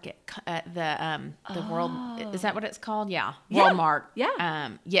World Market, at the World, is that what it's called? Yeah. World Mart.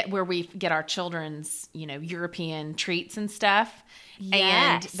 Yeah. Where we get our children's, you know, European treats and stuff.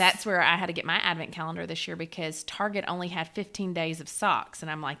 Yes. And that's where I had to get my Advent calendar this year, because Target only had 15 days of socks. And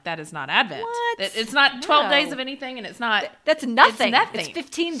I'm like, that is not Advent. What? It's not 12 days of anything, and it's not. That's nothing. It's nothing. It's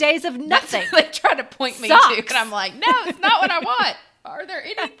 15 days of nothing. That's what they try to point me to. And I'm like, no, it's not what I want. Are there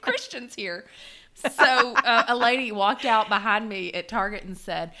any Christians here? So a lady walked out behind me at Target and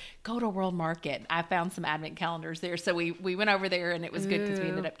said, go to World Market. I found some Advent calendars there. So we went over there, and it was good because we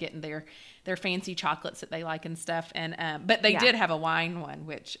ended up getting their fancy chocolates that they like and stuff. And but they did have a wine one,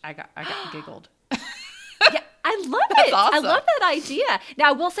 which I got giggled. Yeah, I love it. That's awesome. I love that idea. Now,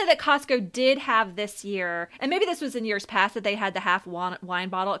 I will say that Costco did have this year, and maybe this was in years past, that they had the half wine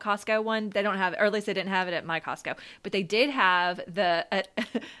bottle at Costco one. They don't have it, or at least they didn't have it at my Costco. But they did have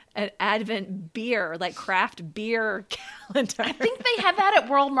an Advent beer, like craft beer calendar. I think they have that at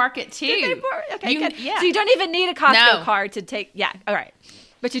World Market too. Okay, good. Yeah. So you don't even need a Costco card to take. Yeah, all right.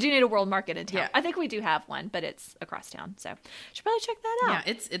 But you do need a World Market in town. Yeah. I think we do have one, but it's across town. So should probably check that out.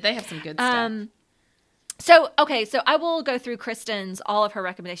 Yeah, they have some good stuff. So I will go through Kristen's, all of her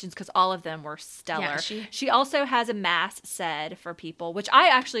recommendations, because all of them were stellar. Yeah, she also has a mass said for people, which I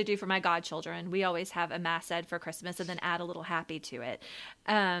actually do for my godchildren. We always have a mass said for Christmas and then add a little happy to it,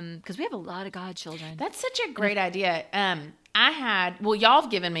 because we have a lot of godchildren. That's such a great idea. Y'all have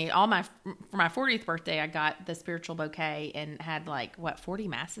given me for my 40th birthday, I got the spiritual bouquet and had 40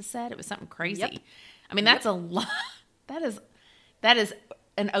 masses said. It was something crazy. Yep. I mean, that's a lot. That is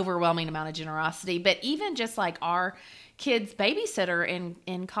an overwhelming amount of generosity. But even just like our kids' babysitter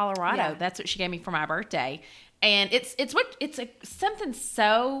in Colorado, that's what she gave me for my birthday. And it's something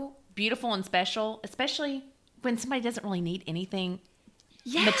so beautiful and special, especially when somebody doesn't really need anything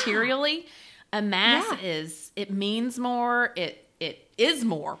materially. A mass it means more. it is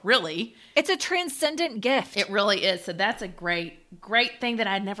more, really. It's a transcendent gift. It really is. So that's a great thing that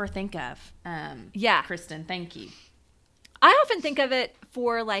I'd never think of. Yeah. Kristen, thank you. I often think of it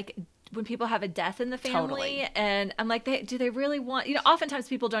for like when people have a death in the family, Totally. and I'm like, do they really want? Oftentimes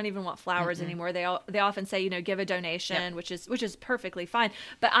people don't even want flowers anymore. They often say, give a donation, which is perfectly fine.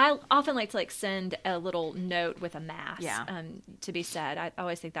 But I often like to send a little note with a mass, to be said. I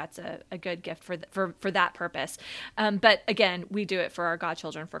always think that's a good gift for that purpose. But again, we do it for our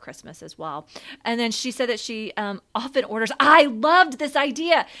godchildren for Christmas as well. And then she said that she often orders. I loved this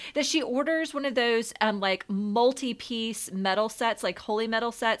idea that she orders one of those like multi-piece metal sets, like holy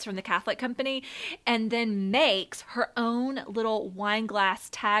metal sets from the Catholic company, and then makes her own little wine glass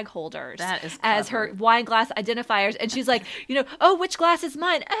tag holders as her wine glass identifiers. And she's like, oh, which glass is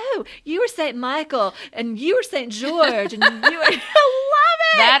mine? Oh, you were St. Michael and you were St. George, and you were... I love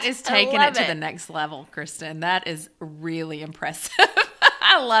it. That is taking it to the next level, Kristen. That is really impressive.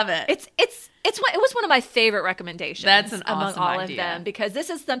 I love it. It was one of my favorite recommendations. That's an among awesome all idea. of them, because this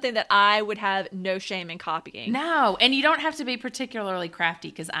is something that I would have no shame in copying. No, and you don't have to be particularly crafty,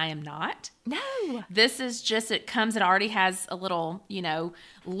 because I am not. No. This is just, it already has a little,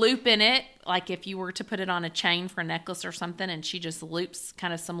 loop in it, like if you were to put it on a chain for a necklace or something, and she just loops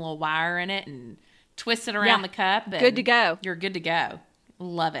kind of some little wire in it and twists it around the cup. And good to go. You're good to go.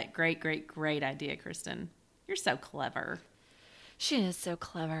 Love it. Great idea, Kristen. You're so clever. She is so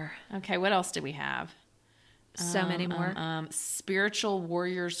clever. Okay, what else do we have? So many more. Spiritual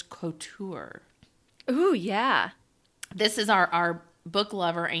Warriors Couture. Ooh, yeah. This is our book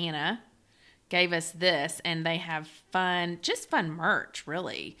lover, Anna, gave us this, and they have fun merch,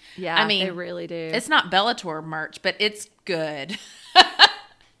 really. Yeah, I mean, they really do. It's not Bellator merch, but it's good.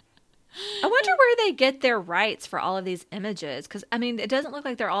 I wonder where they get their rights for all of these images, because, it doesn't look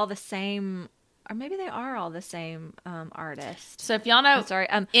like they're all the same... Or maybe they are all the same artist. So if y'all know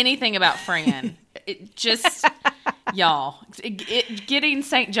anything about Fran, y'all, getting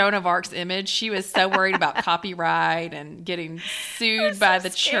St. Joan of Arc's image, she was so worried about copyright and getting sued by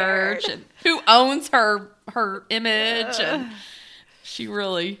the church and who owns her image. And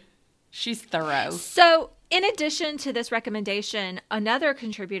she's thorough. So in addition to this recommendation, another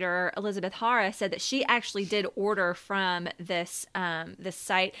contributor, Elizabeth Hara, said that she actually did order from this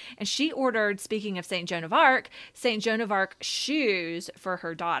site, and she ordered, speaking of St. Joan of Arc shoes for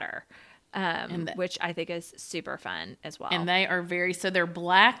her daughter, which I think is super fun as well. And they are they're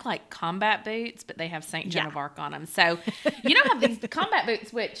black like combat boots, but they have St. Joan of Arc on them. So you don't have these combat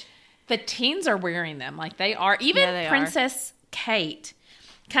boots, which the teens are wearing them. Like they are. Even Princess Kate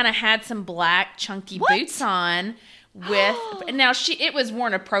kind of had some black chunky boots on with now it was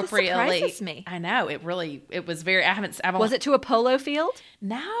worn appropriately. This surprises me. I know it was very was it to a polo field?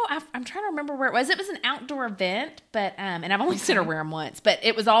 No, I'm trying to remember where it was. It was an outdoor event, but and I've only seen her wear them once, but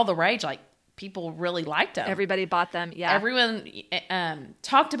it was all the rage. Like people really liked them. Everybody bought them. Yeah, everyone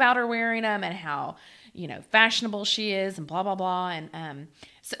talked about her wearing them and how fashionable she is and blah blah blah. And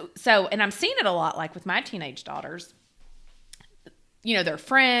so and I'm seeing it a lot, like with my teenage daughters. Their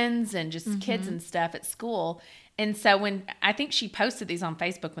friends and just kids and stuff at school. And so when I think she posted these on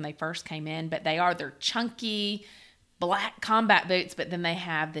Facebook when they first came in, but they're chunky black combat boots, but then they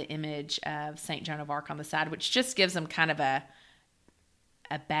have the image of St. Joan of Arc on the side, which just gives them kind of a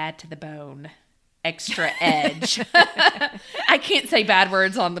bad to the bone extra edge. I can't say bad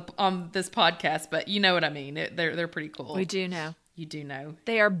words on this podcast, but you know what I mean. They're pretty cool. We do know. You do know.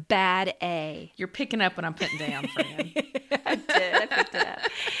 They are bad A. You're picking up what I'm putting down, Fran. I did. I picked it up.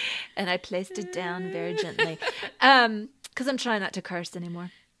 And I placed it down very gently. Because I'm trying not to curse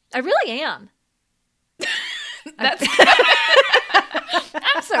anymore. I really am. I'm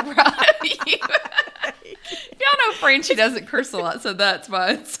so proud of you. Y'all know Fran, she doesn't curse a lot, so that's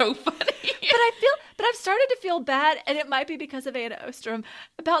why it's so funny. But I've started to feel bad, and it might be because of Anna Ostrom,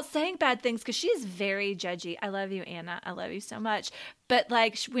 about saying bad things, because she is very judgy. I love you, Anna. I love you so much. But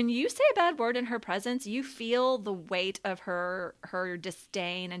when you say a bad word in her presence, you feel the weight of her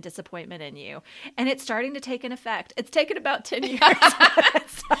disdain and disappointment in you. And it's starting to take an effect. It's taken about 10 years.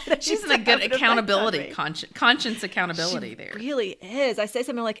 She's in a good accountability, conscience accountability there. She really is. I say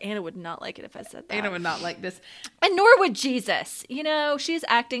something like, Anna would not like it if I said that. Anna would not like this. And nor would Jesus. She's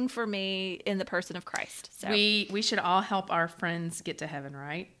acting for me in the person of Christ. So. We should all help our friends get to heaven,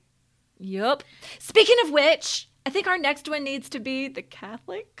 right? Yup. Speaking of which, I think our next one needs to be the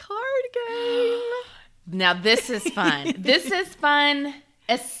Catholic card game. Now, this is fun. This is fun,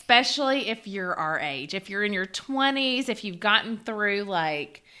 especially if you're our age. If you're in your 20s, if you've gotten through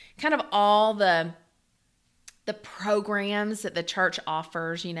kind of all the programs that the church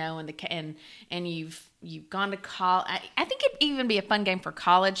offers, and you've you've gone to college. I think it'd even be a fun game for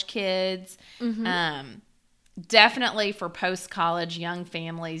college kids. Definitely for post-college, young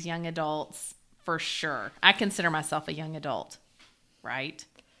families, young adults, for sure. I consider myself a young adult, right?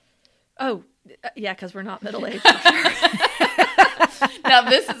 Oh, yeah, because we're not middle-aged. Now,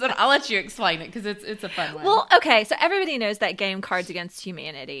 I'll let you explain it because it's a fun one. Well, okay, so everybody knows that game Cards Against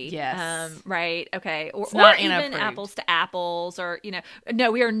Humanity. Yes. Right, okay. Or even Apples to Apples, or,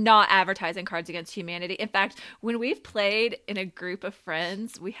 no, we are not advertising Cards Against Humanity. In fact, when we've played in a group of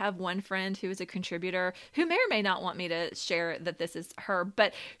friends, we have one friend who is a contributor who may or may not want me to share that this is her,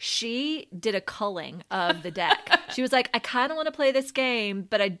 but she did a culling of the deck. She was like, I kind of want to play this game,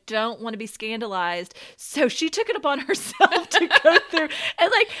 but I don't want to be scandalized. So she took it upon herself to go through,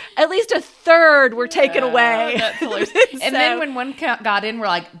 and like at least a third were taken away. That's hilarious. And then when one got in, we're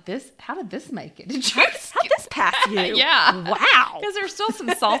like, how did this make it? Did you? How'd this pass you? Yeah. Wow. Because there's still some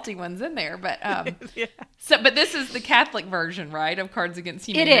salty ones in there, but Yeah. but this is the Catholic version, right, of Cards Against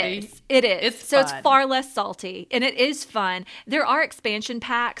Humanity. It is. It's so fun. It's far less salty, and it is fun. There are expansion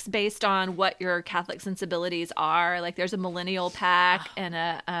packs based on what your Catholic sensibilities are. Like there's a millennial pack and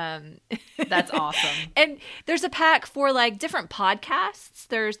a That's awesome. And there's a pack for like different podcasts.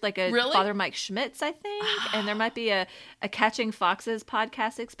 There's like a Really? Father Mike Schmitz, I think, and there might be a Catching Foxes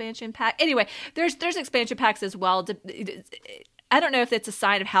podcast expansion pack. Anyway, there's expansion packs as well. I don't know if it's a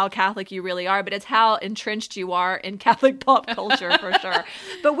sign of how Catholic you really are, but it's how entrenched you are in Catholic pop culture for sure.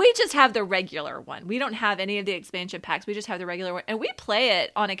 But we just have the regular one. We don't have any of the expansion packs. We just have the regular one. And we play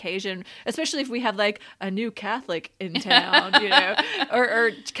it on occasion, especially if we have like a new Catholic in town,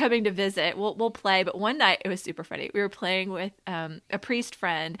 or coming to visit. We'll play. But one night it was super funny. We were playing with a priest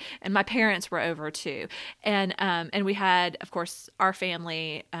friend, and my parents were over too. And we had, of course, our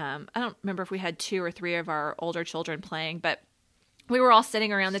family. I don't remember if we had 2 or 3 of our older children playing, but we were all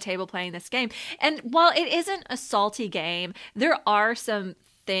sitting around the table playing this game. And while it isn't a salty game, there are some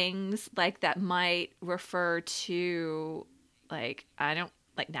things like that might refer to like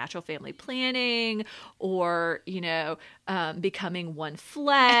natural family planning, or, becoming one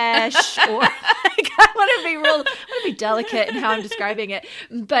flesh, or I want to be delicate in how I'm describing it.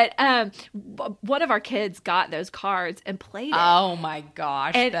 But one of our kids got those cards and played it. Oh my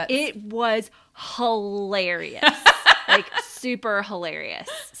gosh. And it was hilarious. Like super hilarious.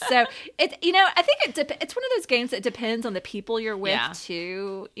 So I think it's one of those games that depends on the people you're with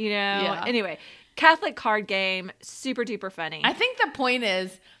too. Yeah. Anyway, Catholic card game, super duper funny. I think the point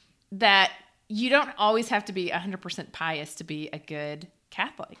is that you don't always have to be 100% pious to be a good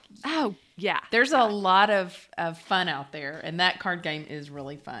Catholic. Oh yeah, there's a lot of fun out there, and that card game is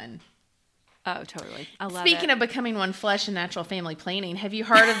really fun. Oh, totally. I love Speaking it. of becoming one flesh and natural family planning, have you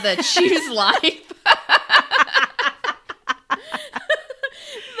heard of the Choose Life?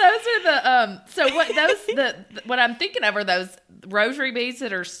 Those are the what I'm thinking of are those rosary beads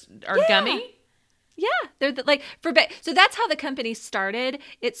that are gummy. Yeah, they're so that's how the company started.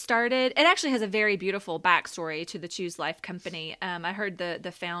 It actually has a very beautiful backstory to the Choose Life company. I heard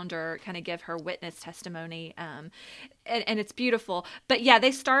the founder kind of give her witness testimony, and it's beautiful. But yeah,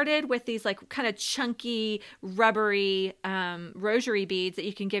 they started with these like kind of chunky, rubbery rosary beads that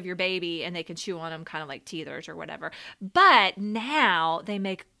you can give your baby, and they can chew on them, kind of like teethers or whatever. But now they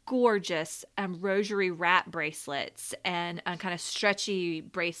make gorgeous rosary wrap bracelets and kind of stretchy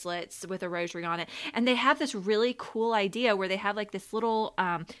bracelets with a rosary on it. And they have this really cool idea where they have like this little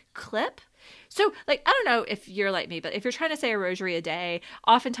clip. So like, I don't know if you're like me, but if you're trying to say a rosary a day,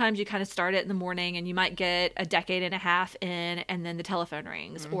 oftentimes you kind of start it in the morning and you might get a decade and a half in, and then the telephone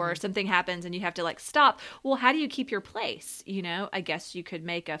rings or something happens and you have to like stop. Well, how do you keep your place? I guess you could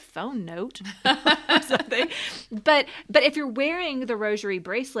make a phone note or something. But if you're wearing the rosary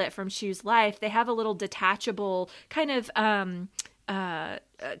bracelet from Choose Life, they have a little detachable kind of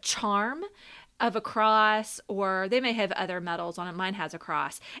charm of a cross, or they may have other medals on it. Mine has a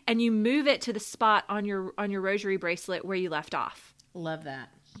cross, and you move it to the spot on your rosary bracelet where you left off. Love that.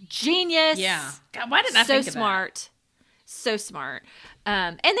 Genius. Yeah. God, why didn't I think of that? So smart. So smart.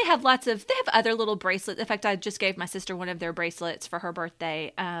 And they have other little bracelets. In fact, I just gave my sister one of their bracelets for her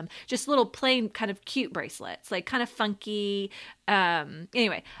birthday. Just little plain kind of cute bracelets, like kind of funky.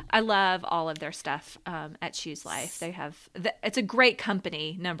 Anyway, I love all of their stuff at Choose Life. They have, it's a great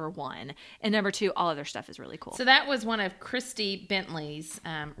company, number one. And number two, all of their stuff is really cool. So that was one of Christy Bentley's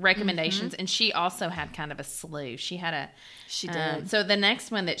recommendations. And she also had kind of a slew. She did. So the next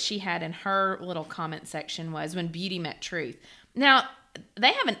one that she had in her little comment section was When Beauty Met Truth. Now,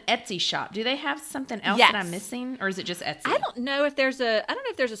 they have an Etsy shop. Do they have something else Yes. that I'm missing, or is it just Etsy? I don't know if there's a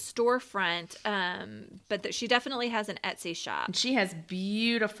storefront, but she definitely has an Etsy shop. And she has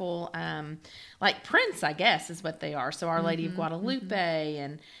beautiful, like prints, I guess, is what they are. So Our Lady of Guadalupe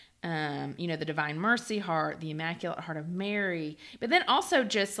and, the Divine Mercy Heart, the Immaculate Heart of Mary. But then also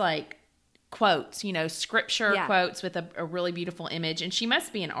just like quotes, scripture quotes with a really beautiful image. And she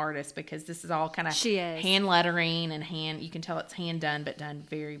must be an artist because this is all kind of hand lettering and you can tell it's hand done, but done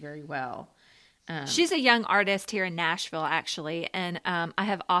very, very well. She's a young artist here in Nashville, actually, and I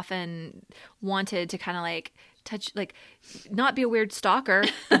have often wanted to kind of like touch, like, not be a weird stalker,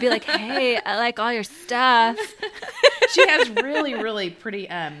 but be like, hey, I like all your stuff. She has really, really pretty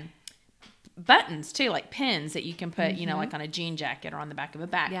buttons too, like pins that you can put, like on a jean jacket or on the back of a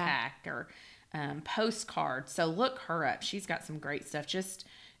backpack or postcards. So look her up. She's got some great stuff. Just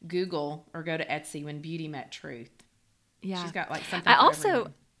Google or go to Etsy When Beauty Met Truth. Yeah, she's got like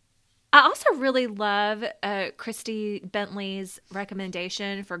something. I also really love Christy Bentley's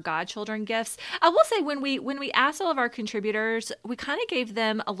recommendation for godchildren gifts. I will say when we asked all of our contributors, we kind of gave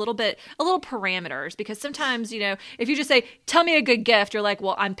them a little parameters, because sometimes, if you just say, tell me a good gift, you're like,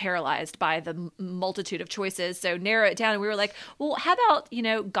 well, I'm paralyzed by the multitude of choices. So narrow it down. And we were like, well, how about,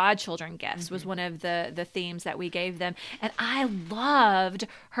 godchildren gifts was one of the themes that we gave them. And I loved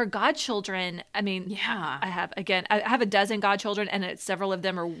her godchildren. I mean, yeah, I have a dozen godchildren, and several of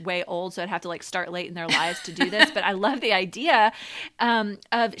them are way old. So I'd have to like start late in their lives to do this. But I love the idea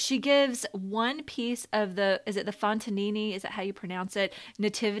of she gives one piece of is it the Fontanini? Is that how you pronounce it?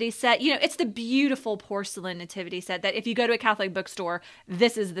 Nativity set. It's the beautiful porcelain nativity set that if you go to a Catholic bookstore,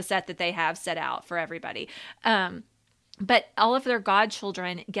 this is the set that they have set out for everybody. But all of their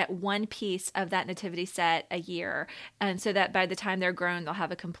godchildren get one piece of that nativity set a year. And so that by the time they're grown, they'll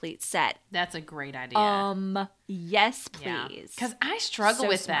have a complete set. That's a great idea. Yes, please. Because I struggle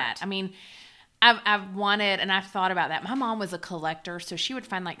with that. I mean, I've wanted, and I've thought about that. My mom was a collector, so she would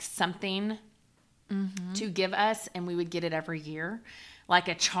find like something to give us, and we would get it every year. Like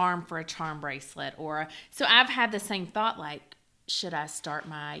a charm for a charm bracelet. So I've had the same thought, like, should I start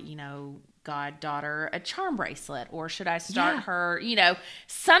my, goddaughter a charm bracelet, or should I start her,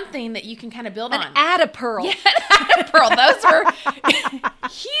 something that you can kind of build on? Add a pearl. Yeah, add a pearl. Those were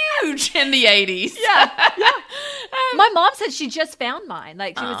huge in the 80s. Yeah. My mom said she just found mine.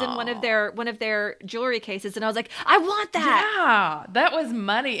 Like she was in one of their jewelry cases, and I was like, I want that. Yeah, that was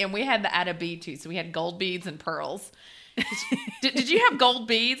money, and we had to add a bead too. So we had gold beads and pearls. Did you have gold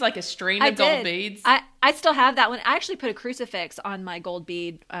beads, like a string of gold beads? I still have that one. I actually put a crucifix on my gold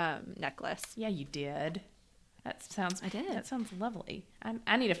bead necklace. Yeah, you did. I did. That sounds lovely.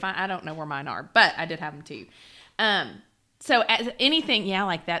 I need to find. I don't know where mine are, but I did have them too. So as anything,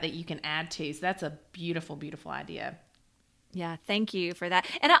 like that you can add to. So that's a beautiful, beautiful idea. Yeah, thank you for that.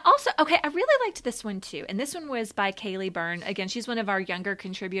 And I really liked this one too. And this one was by Kaylee Byrne. Again, she's one of our younger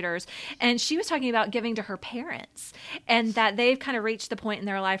contributors. And she was talking about giving to her parents, and that they've kind of reached the point in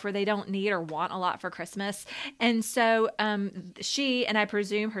their life where they don't need or want a lot for Christmas. And so she, and I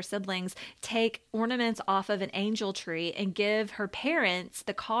presume her siblings, take ornaments off of an angel tree and give her parents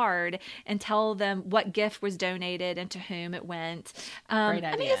the card and tell them what gift was donated and to whom it went. Great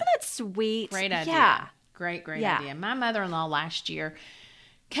idea. I mean, isn't that sweet? Great idea. Yeah. Great idea. My mother-in-law last year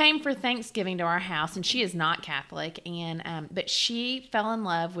came for Thanksgiving to our house, and she is not Catholic, but she fell in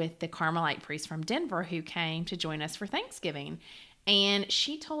love with the Carmelite priest from Denver who came to join us for Thanksgiving. And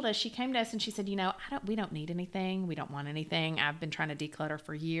she told us, she came to us and she said, we don't need anything. We don't want anything. I've been trying to declutter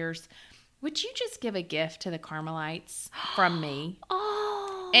for years. Would you just give a gift to the Carmelites from me?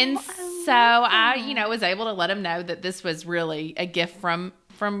 And so I was able to let them know that this was really a gift from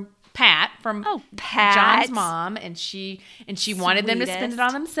Pat, from John's mom, and she wanted them to spend it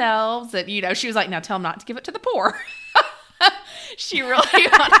on themselves. And she was like, "Now tell them not to give it to the poor." She really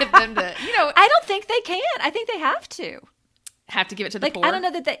wanted them to, I don't think they can. I think they have to give it to the poor.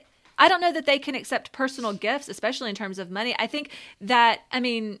 I don't know that they can accept personal gifts, especially in terms of money. I think that,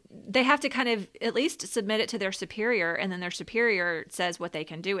 they have to kind of at least submit it to their superior, and then their superior says what they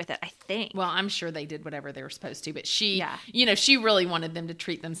can do with it, I think. Well, I'm sure they did whatever they were supposed to, but she really wanted them to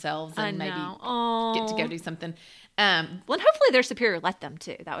treat themselves and maybe get to go do something. Well, and hopefully their superior let them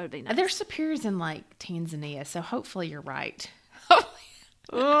too. That would be nice. Their superior's in like Tanzania, so hopefully you're right.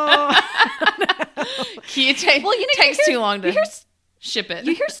 It takes too long to... Ship it.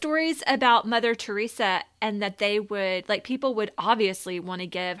 You hear stories about Mother Teresa and that they would, like, people would obviously want to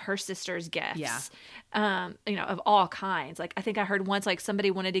give her sisters gifts. Yeah. Of all kinds. Like, I think I heard once, like, somebody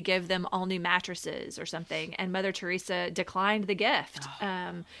wanted to give them all new mattresses or something, and Mother Teresa declined the gift.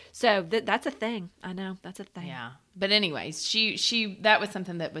 So that's a thing. I know, that's a thing. Yeah. But anyways, she that was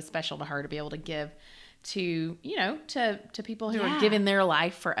something that was special to her to be able to give to, to people who are giving their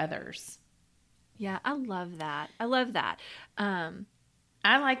life for others. Yeah, I love that. I love that.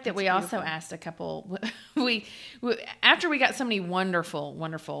 I like that we also asked a couple, we after we got so many wonderful,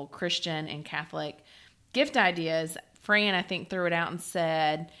 wonderful Christian and Catholic gift ideas, Fran, I think, threw it out and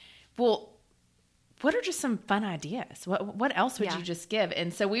said, well, what are just some fun ideas? What else would you just give?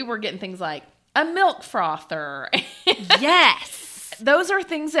 And so we were getting things like a milk frother. Yes. Those are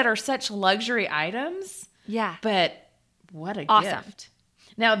things that are such luxury items. Yeah. But what a gift.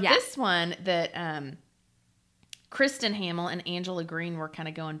 Now, this one that Kristen Hamill and Angela Green were kind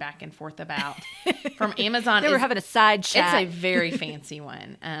of going back and forth about from Amazon. They were having a side chat. It's a very fancy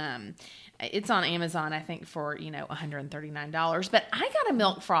one. It's on Amazon, I think, for, $139. But I got a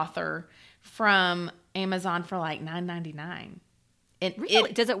milk frother from Amazon for like $9.99.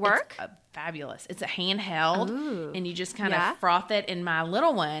 Really? Does it work? It's fabulous. It's a handheld, and you just kind of froth it. And my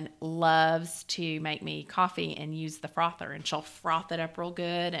little one loves to make me coffee and use the frother, and she'll froth it up real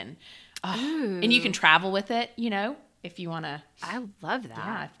good. And you can travel with it, if you want to. I love that.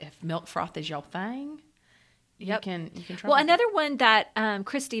 Yeah, if milk froth is your thing. You can travel. Well, another one that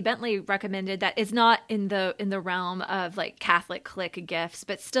Christy Bentley recommended that is not in the realm of like Catholic click gifts,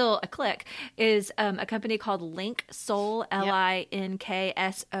 but still a click, is a company called Linksoul,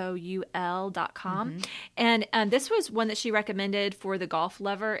 LINKSOUL.com. And this was one that she recommended for the golf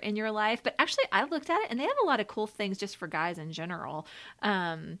lover in your life. But actually, I looked at it, and they have a lot of cool things just for guys in general.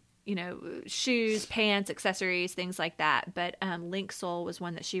 Shoes, pants, accessories, things like that. But Linksoul was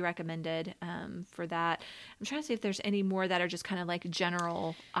one that she recommended for that. I'm trying to see if there's any more that are just kind of like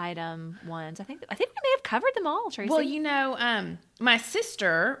general item ones. I think we may have covered them all, Tracy. Well, my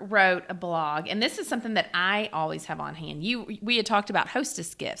sister wrote a blog, and this is something that I always have on hand. We had talked about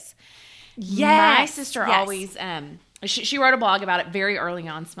hostess gifts. Yes. My sister always she wrote a blog about it very early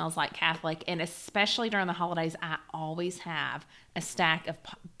on, Smells Like Catholic, and especially during the holidays, I always have a stack of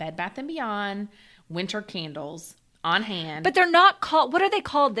Bed Bath & Beyond winter candles on hand. But they're not called, what are they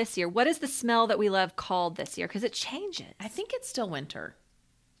called this year? What is the smell that we love called this year? Because it changes. I think it's still winter.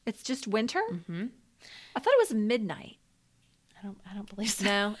 It's just winter? Mm-hmm. I thought it was midnight. I don't believe so.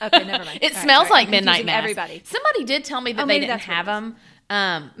 No? Okay, never mind. It smells like midnight mass. Everybody. Somebody did tell me that they didn't have them.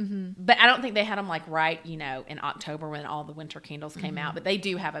 But I don't think they had them like right, in October when all the winter candles came out. But they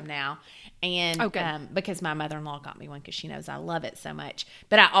do have them now. And because my mother-in-law got me one because she knows I love it so much.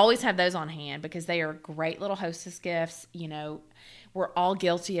 But I always have those on hand because they are great little hostess gifts. We're all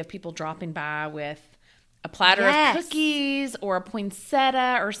guilty of people dropping by with a platter of cookies or a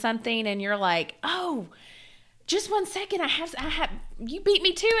poinsettia or something. And you're like, oh, just 1 second. I have, you beat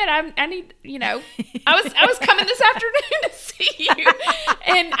me to it. I need, I was coming this afternoon to see you.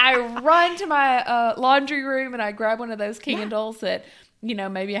 And I run to my laundry room and I grab one of those candles that,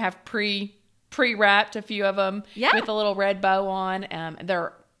 maybe I have pre-wrapped a few of them with a little red bow on.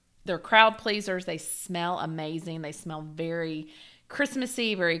 They're crowd pleasers. They smell amazing. They smell very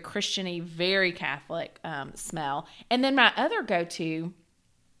Christmassy, very Christian-y, very Catholic smell. And then my other go-to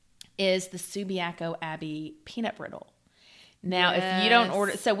is the Subiaco Abbey peanut brittle. Now, if you don't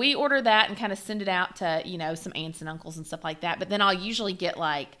order, so we order that and kind of send it out to, some aunts and uncles and stuff like that. But then I'll usually get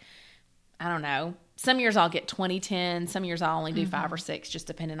like, I don't know, some years I'll get 20 tins. Some years I'll only do 5 or 6, just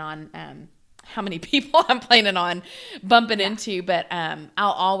depending on how many people I'm planning on bumping into. But I'll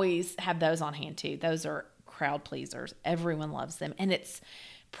always have those on hand too. Those are crowd pleasers. Everyone loves them. And it's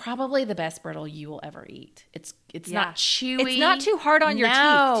probably the best brittle you will ever eat. It's not chewy. It's not too hard on your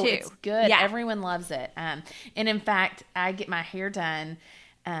teeth, too. It's good. Yeah. Everyone loves it. And in fact, I get my hair done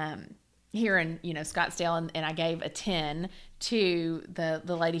here in Scottsdale, and I gave a 10 to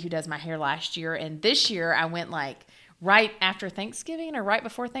the lady who does my hair last year. And this year I went like right after Thanksgiving or right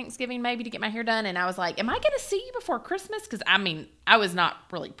before Thanksgiving maybe to get my hair done. And I was like, am I going to see you before Christmas? Because I was not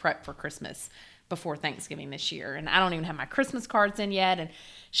really prepped for Christmas before Thanksgiving this year, and I don't even have my Christmas cards in yet. And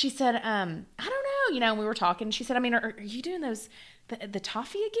she said, I don't know, and we were talking, and she said, are you doing those, the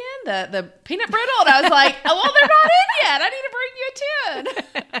toffee again, the peanut brittle? And I was like, oh, well, they're not in yet. I need to bring you a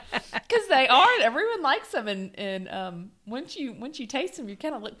 10. Because they are, everyone likes them. And once you taste them, you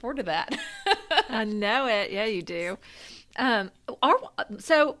kind of look forward to that. I know it. Yeah, you do.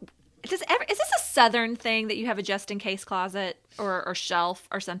 So is this a Southern thing that you have a just in case closet or shelf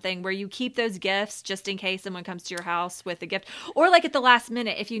or something where you keep those gifts just in case someone comes to your house with a gift, or like at the last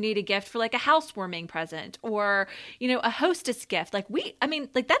minute if you need a gift for like a housewarming present or a hostess gift? Like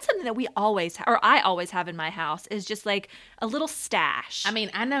that's something that we always or I always have in my house, is just like a little stash. I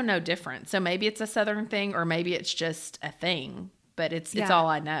mean, I know no different. So maybe it's a Southern thing, or maybe it's just a thing, but it's all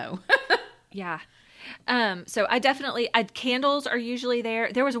I know. Yeah. So candles are usually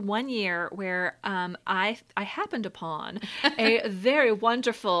there. There was one year where I happened upon a very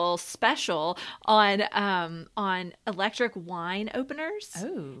wonderful special on electric wine openers.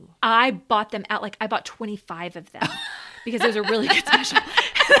 Oh. I bought them out. Like, I bought 25 of them because it was a really good special.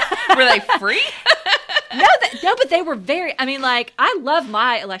 Were they free? No, but they were very, I love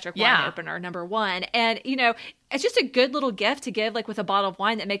my electric wine opener, number one. And, it's just a good little gift to give, like, with a bottle of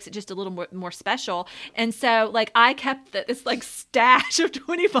wine that makes it just a little more special. And so, like, I kept this, like, stash of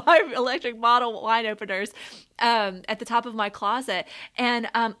 25 electric bottle wine openers at the top of my closet. And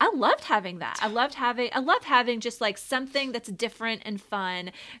I loved having that. I love having just, like, something that's different and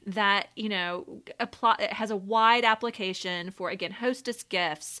fun that, it has a wide application for, again, hostess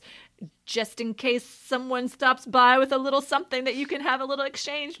gifts, just in case someone stops by with a little something that you can have a little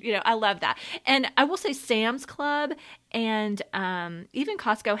exchange. I love that. And I will say Sam's Club and even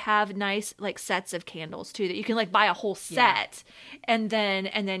Costco have nice, like, sets of candles too, that you can, like, buy a whole set and then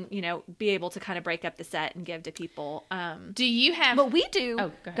be able to kind of break up the set and give to people. Do you have... But we do...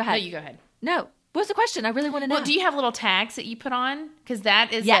 Oh, go ahead. Go ahead. No, you go ahead. No. What's the question? I really want to know. Well, do you have little tags that you put on? Because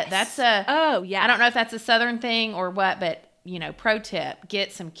that is yes. Oh, yeah. I don't know if that's a Southern thing or what, but... pro tip,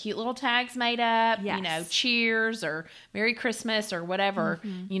 get some cute little tags made up, yes. Cheers or Merry Christmas or whatever,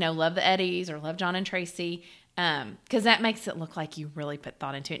 love the Eddies or love John and Tracy. Cause that makes it look like you really put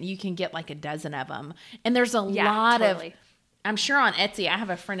thought into it. And you can get like a dozen of them. And there's a lot of, I'm sure on Etsy, I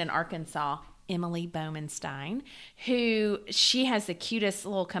have a friend in Arkansas, Emily Bowmanstein, who she has the cutest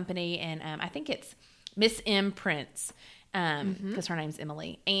little company. And, I think it's Miss M Prints. Because her name's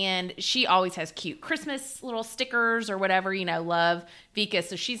Emily, and she always has cute Christmas little stickers or whatever, love Vika.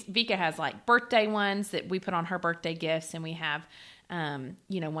 So Vika has like birthday ones that we put on her birthday gifts, and we have,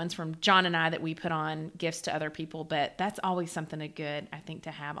 ones from John and I that we put on gifts to other people. But that's always something good, I think,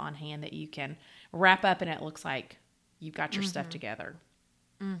 to have on hand that you can wrap up and it looks like you've got your stuff together.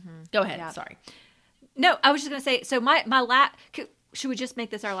 Go ahead. Yeah. Sorry. No, I was just going to say, so should we just make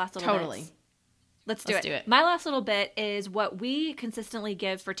this our last little Totally. Bits? Let's do it. My last little bit is what we consistently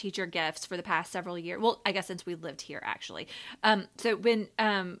give for teacher gifts for the past several years. Well, I guess since we lived here, actually. So when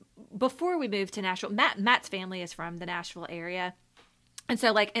before we moved to Nashville, Matt's family is from the Nashville area. And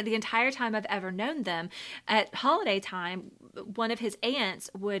so, like, the entire time I've ever known them, at holiday time, one of his aunts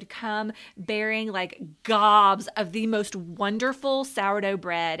would come bearing, like, gobs of the most wonderful sourdough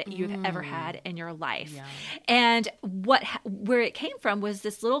bread you've ever had in your life. Yeah. And where it came from was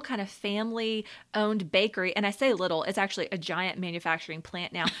this little kind of family-owned bakery. And I say little, it's actually a giant manufacturing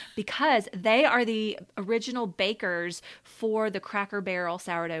plant now, because they are the original bakers for the Cracker Barrel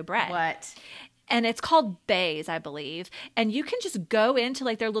sourdough bread. What? And it's called Bay's, I believe. And you can just go into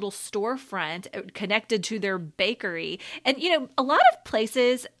like their little storefront connected to their bakery. And, a lot of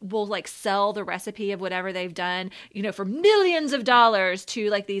places will like sell the recipe of whatever they've done, for millions of dollars to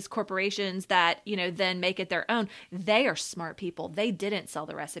like these corporations that, then make it their own. They are smart people. They didn't sell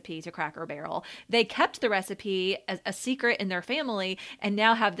the recipe to Cracker Barrel. They kept the recipe as a secret in their family and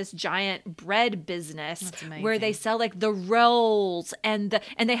now have this giant bread business where they sell like the rolls and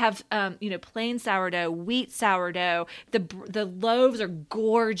they have, plain sourdough, wheat sourdough. The loaves are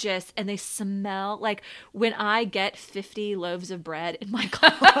gorgeous and they smell like, when I get 50 loaves of bread in my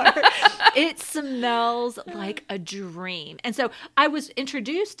car, it smells like a dream. And so I was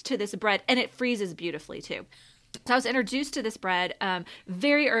introduced to this bread, and it freezes beautifully too. So I was introduced to this bread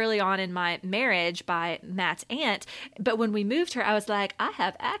very early on in my marriage by Matt's aunt. But when we moved here, I was like, I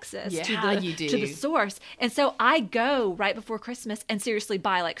have access to the source. And so I go right before Christmas and seriously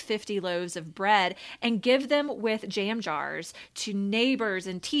buy like 50 loaves of bread and give them with jam jars to neighbors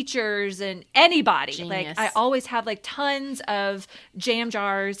and teachers and anybody. Genius. Like, I always have like tons of jam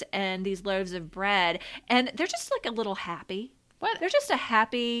jars and these loaves of bread. And they're just like a little happy. What? They're just a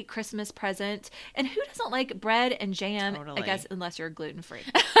happy Christmas present. And who doesn't like bread and jam? Totally. I guess unless you're gluten-free.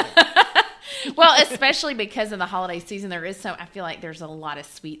 Well, especially because of the holiday season, I feel like there's a lot of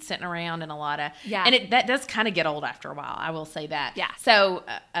sweets sitting around and a lot of, and that does kind of get old after a while. I will say that. Yeah. So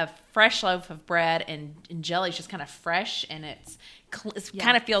a fresh loaf of bread and jelly is just kind of fresh, and it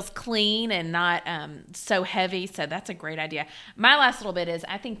kind of feels clean and not so heavy. So that's a great idea. My last little bit is,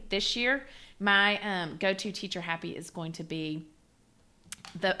 I think this year my go-to teacher happy is going to be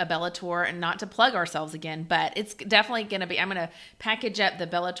a Bellator, and not to plug ourselves again, but it's definitely going to be, I'm going to package up the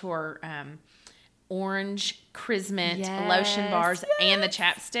Bellator orange Chrismint lotion bars and the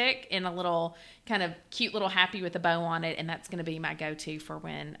chapstick in a little kind of cute little happy with a bow on it, and that's going to be my go-to for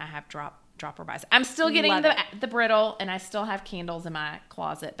when I have dropper buys. I'm still getting the brittle, and I still have candles in my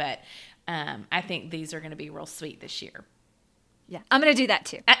closet, but I think these are going to be real sweet this year. Yeah, I'm going to do that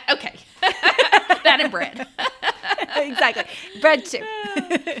too. Okay. That and bread. Exactly. Bread too.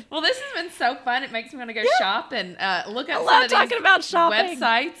 Well, this has been so fun. It makes me want to go shop and look at some of these about shopping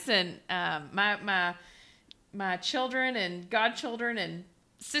websites, and my children and godchildren and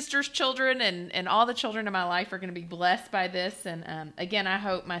sisters' children and all the children in my life are going to be blessed by this. And again, I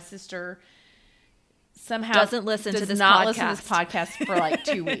hope my sister somehow doesn't listen to this podcast for like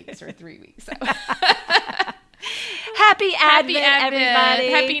 2 weeks or 3 weeks. So. Happy Advent,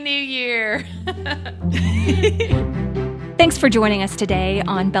 everybody. Happy New Year. Thanks for joining us today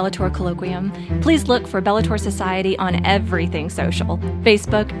on Bellator Colloquium. Please look for Bellator Society on everything social,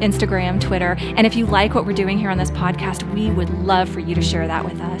 Facebook, Instagram, Twitter. And if you like what we're doing here on this podcast, we would love for you to share that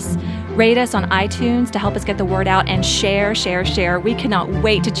with us. Rate us on iTunes to help us get the word out, and share. We cannot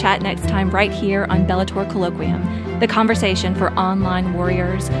wait to chat next time right here on Bellator Colloquium, the conversation for online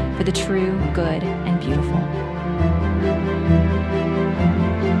warriors for the true, good, and beautiful.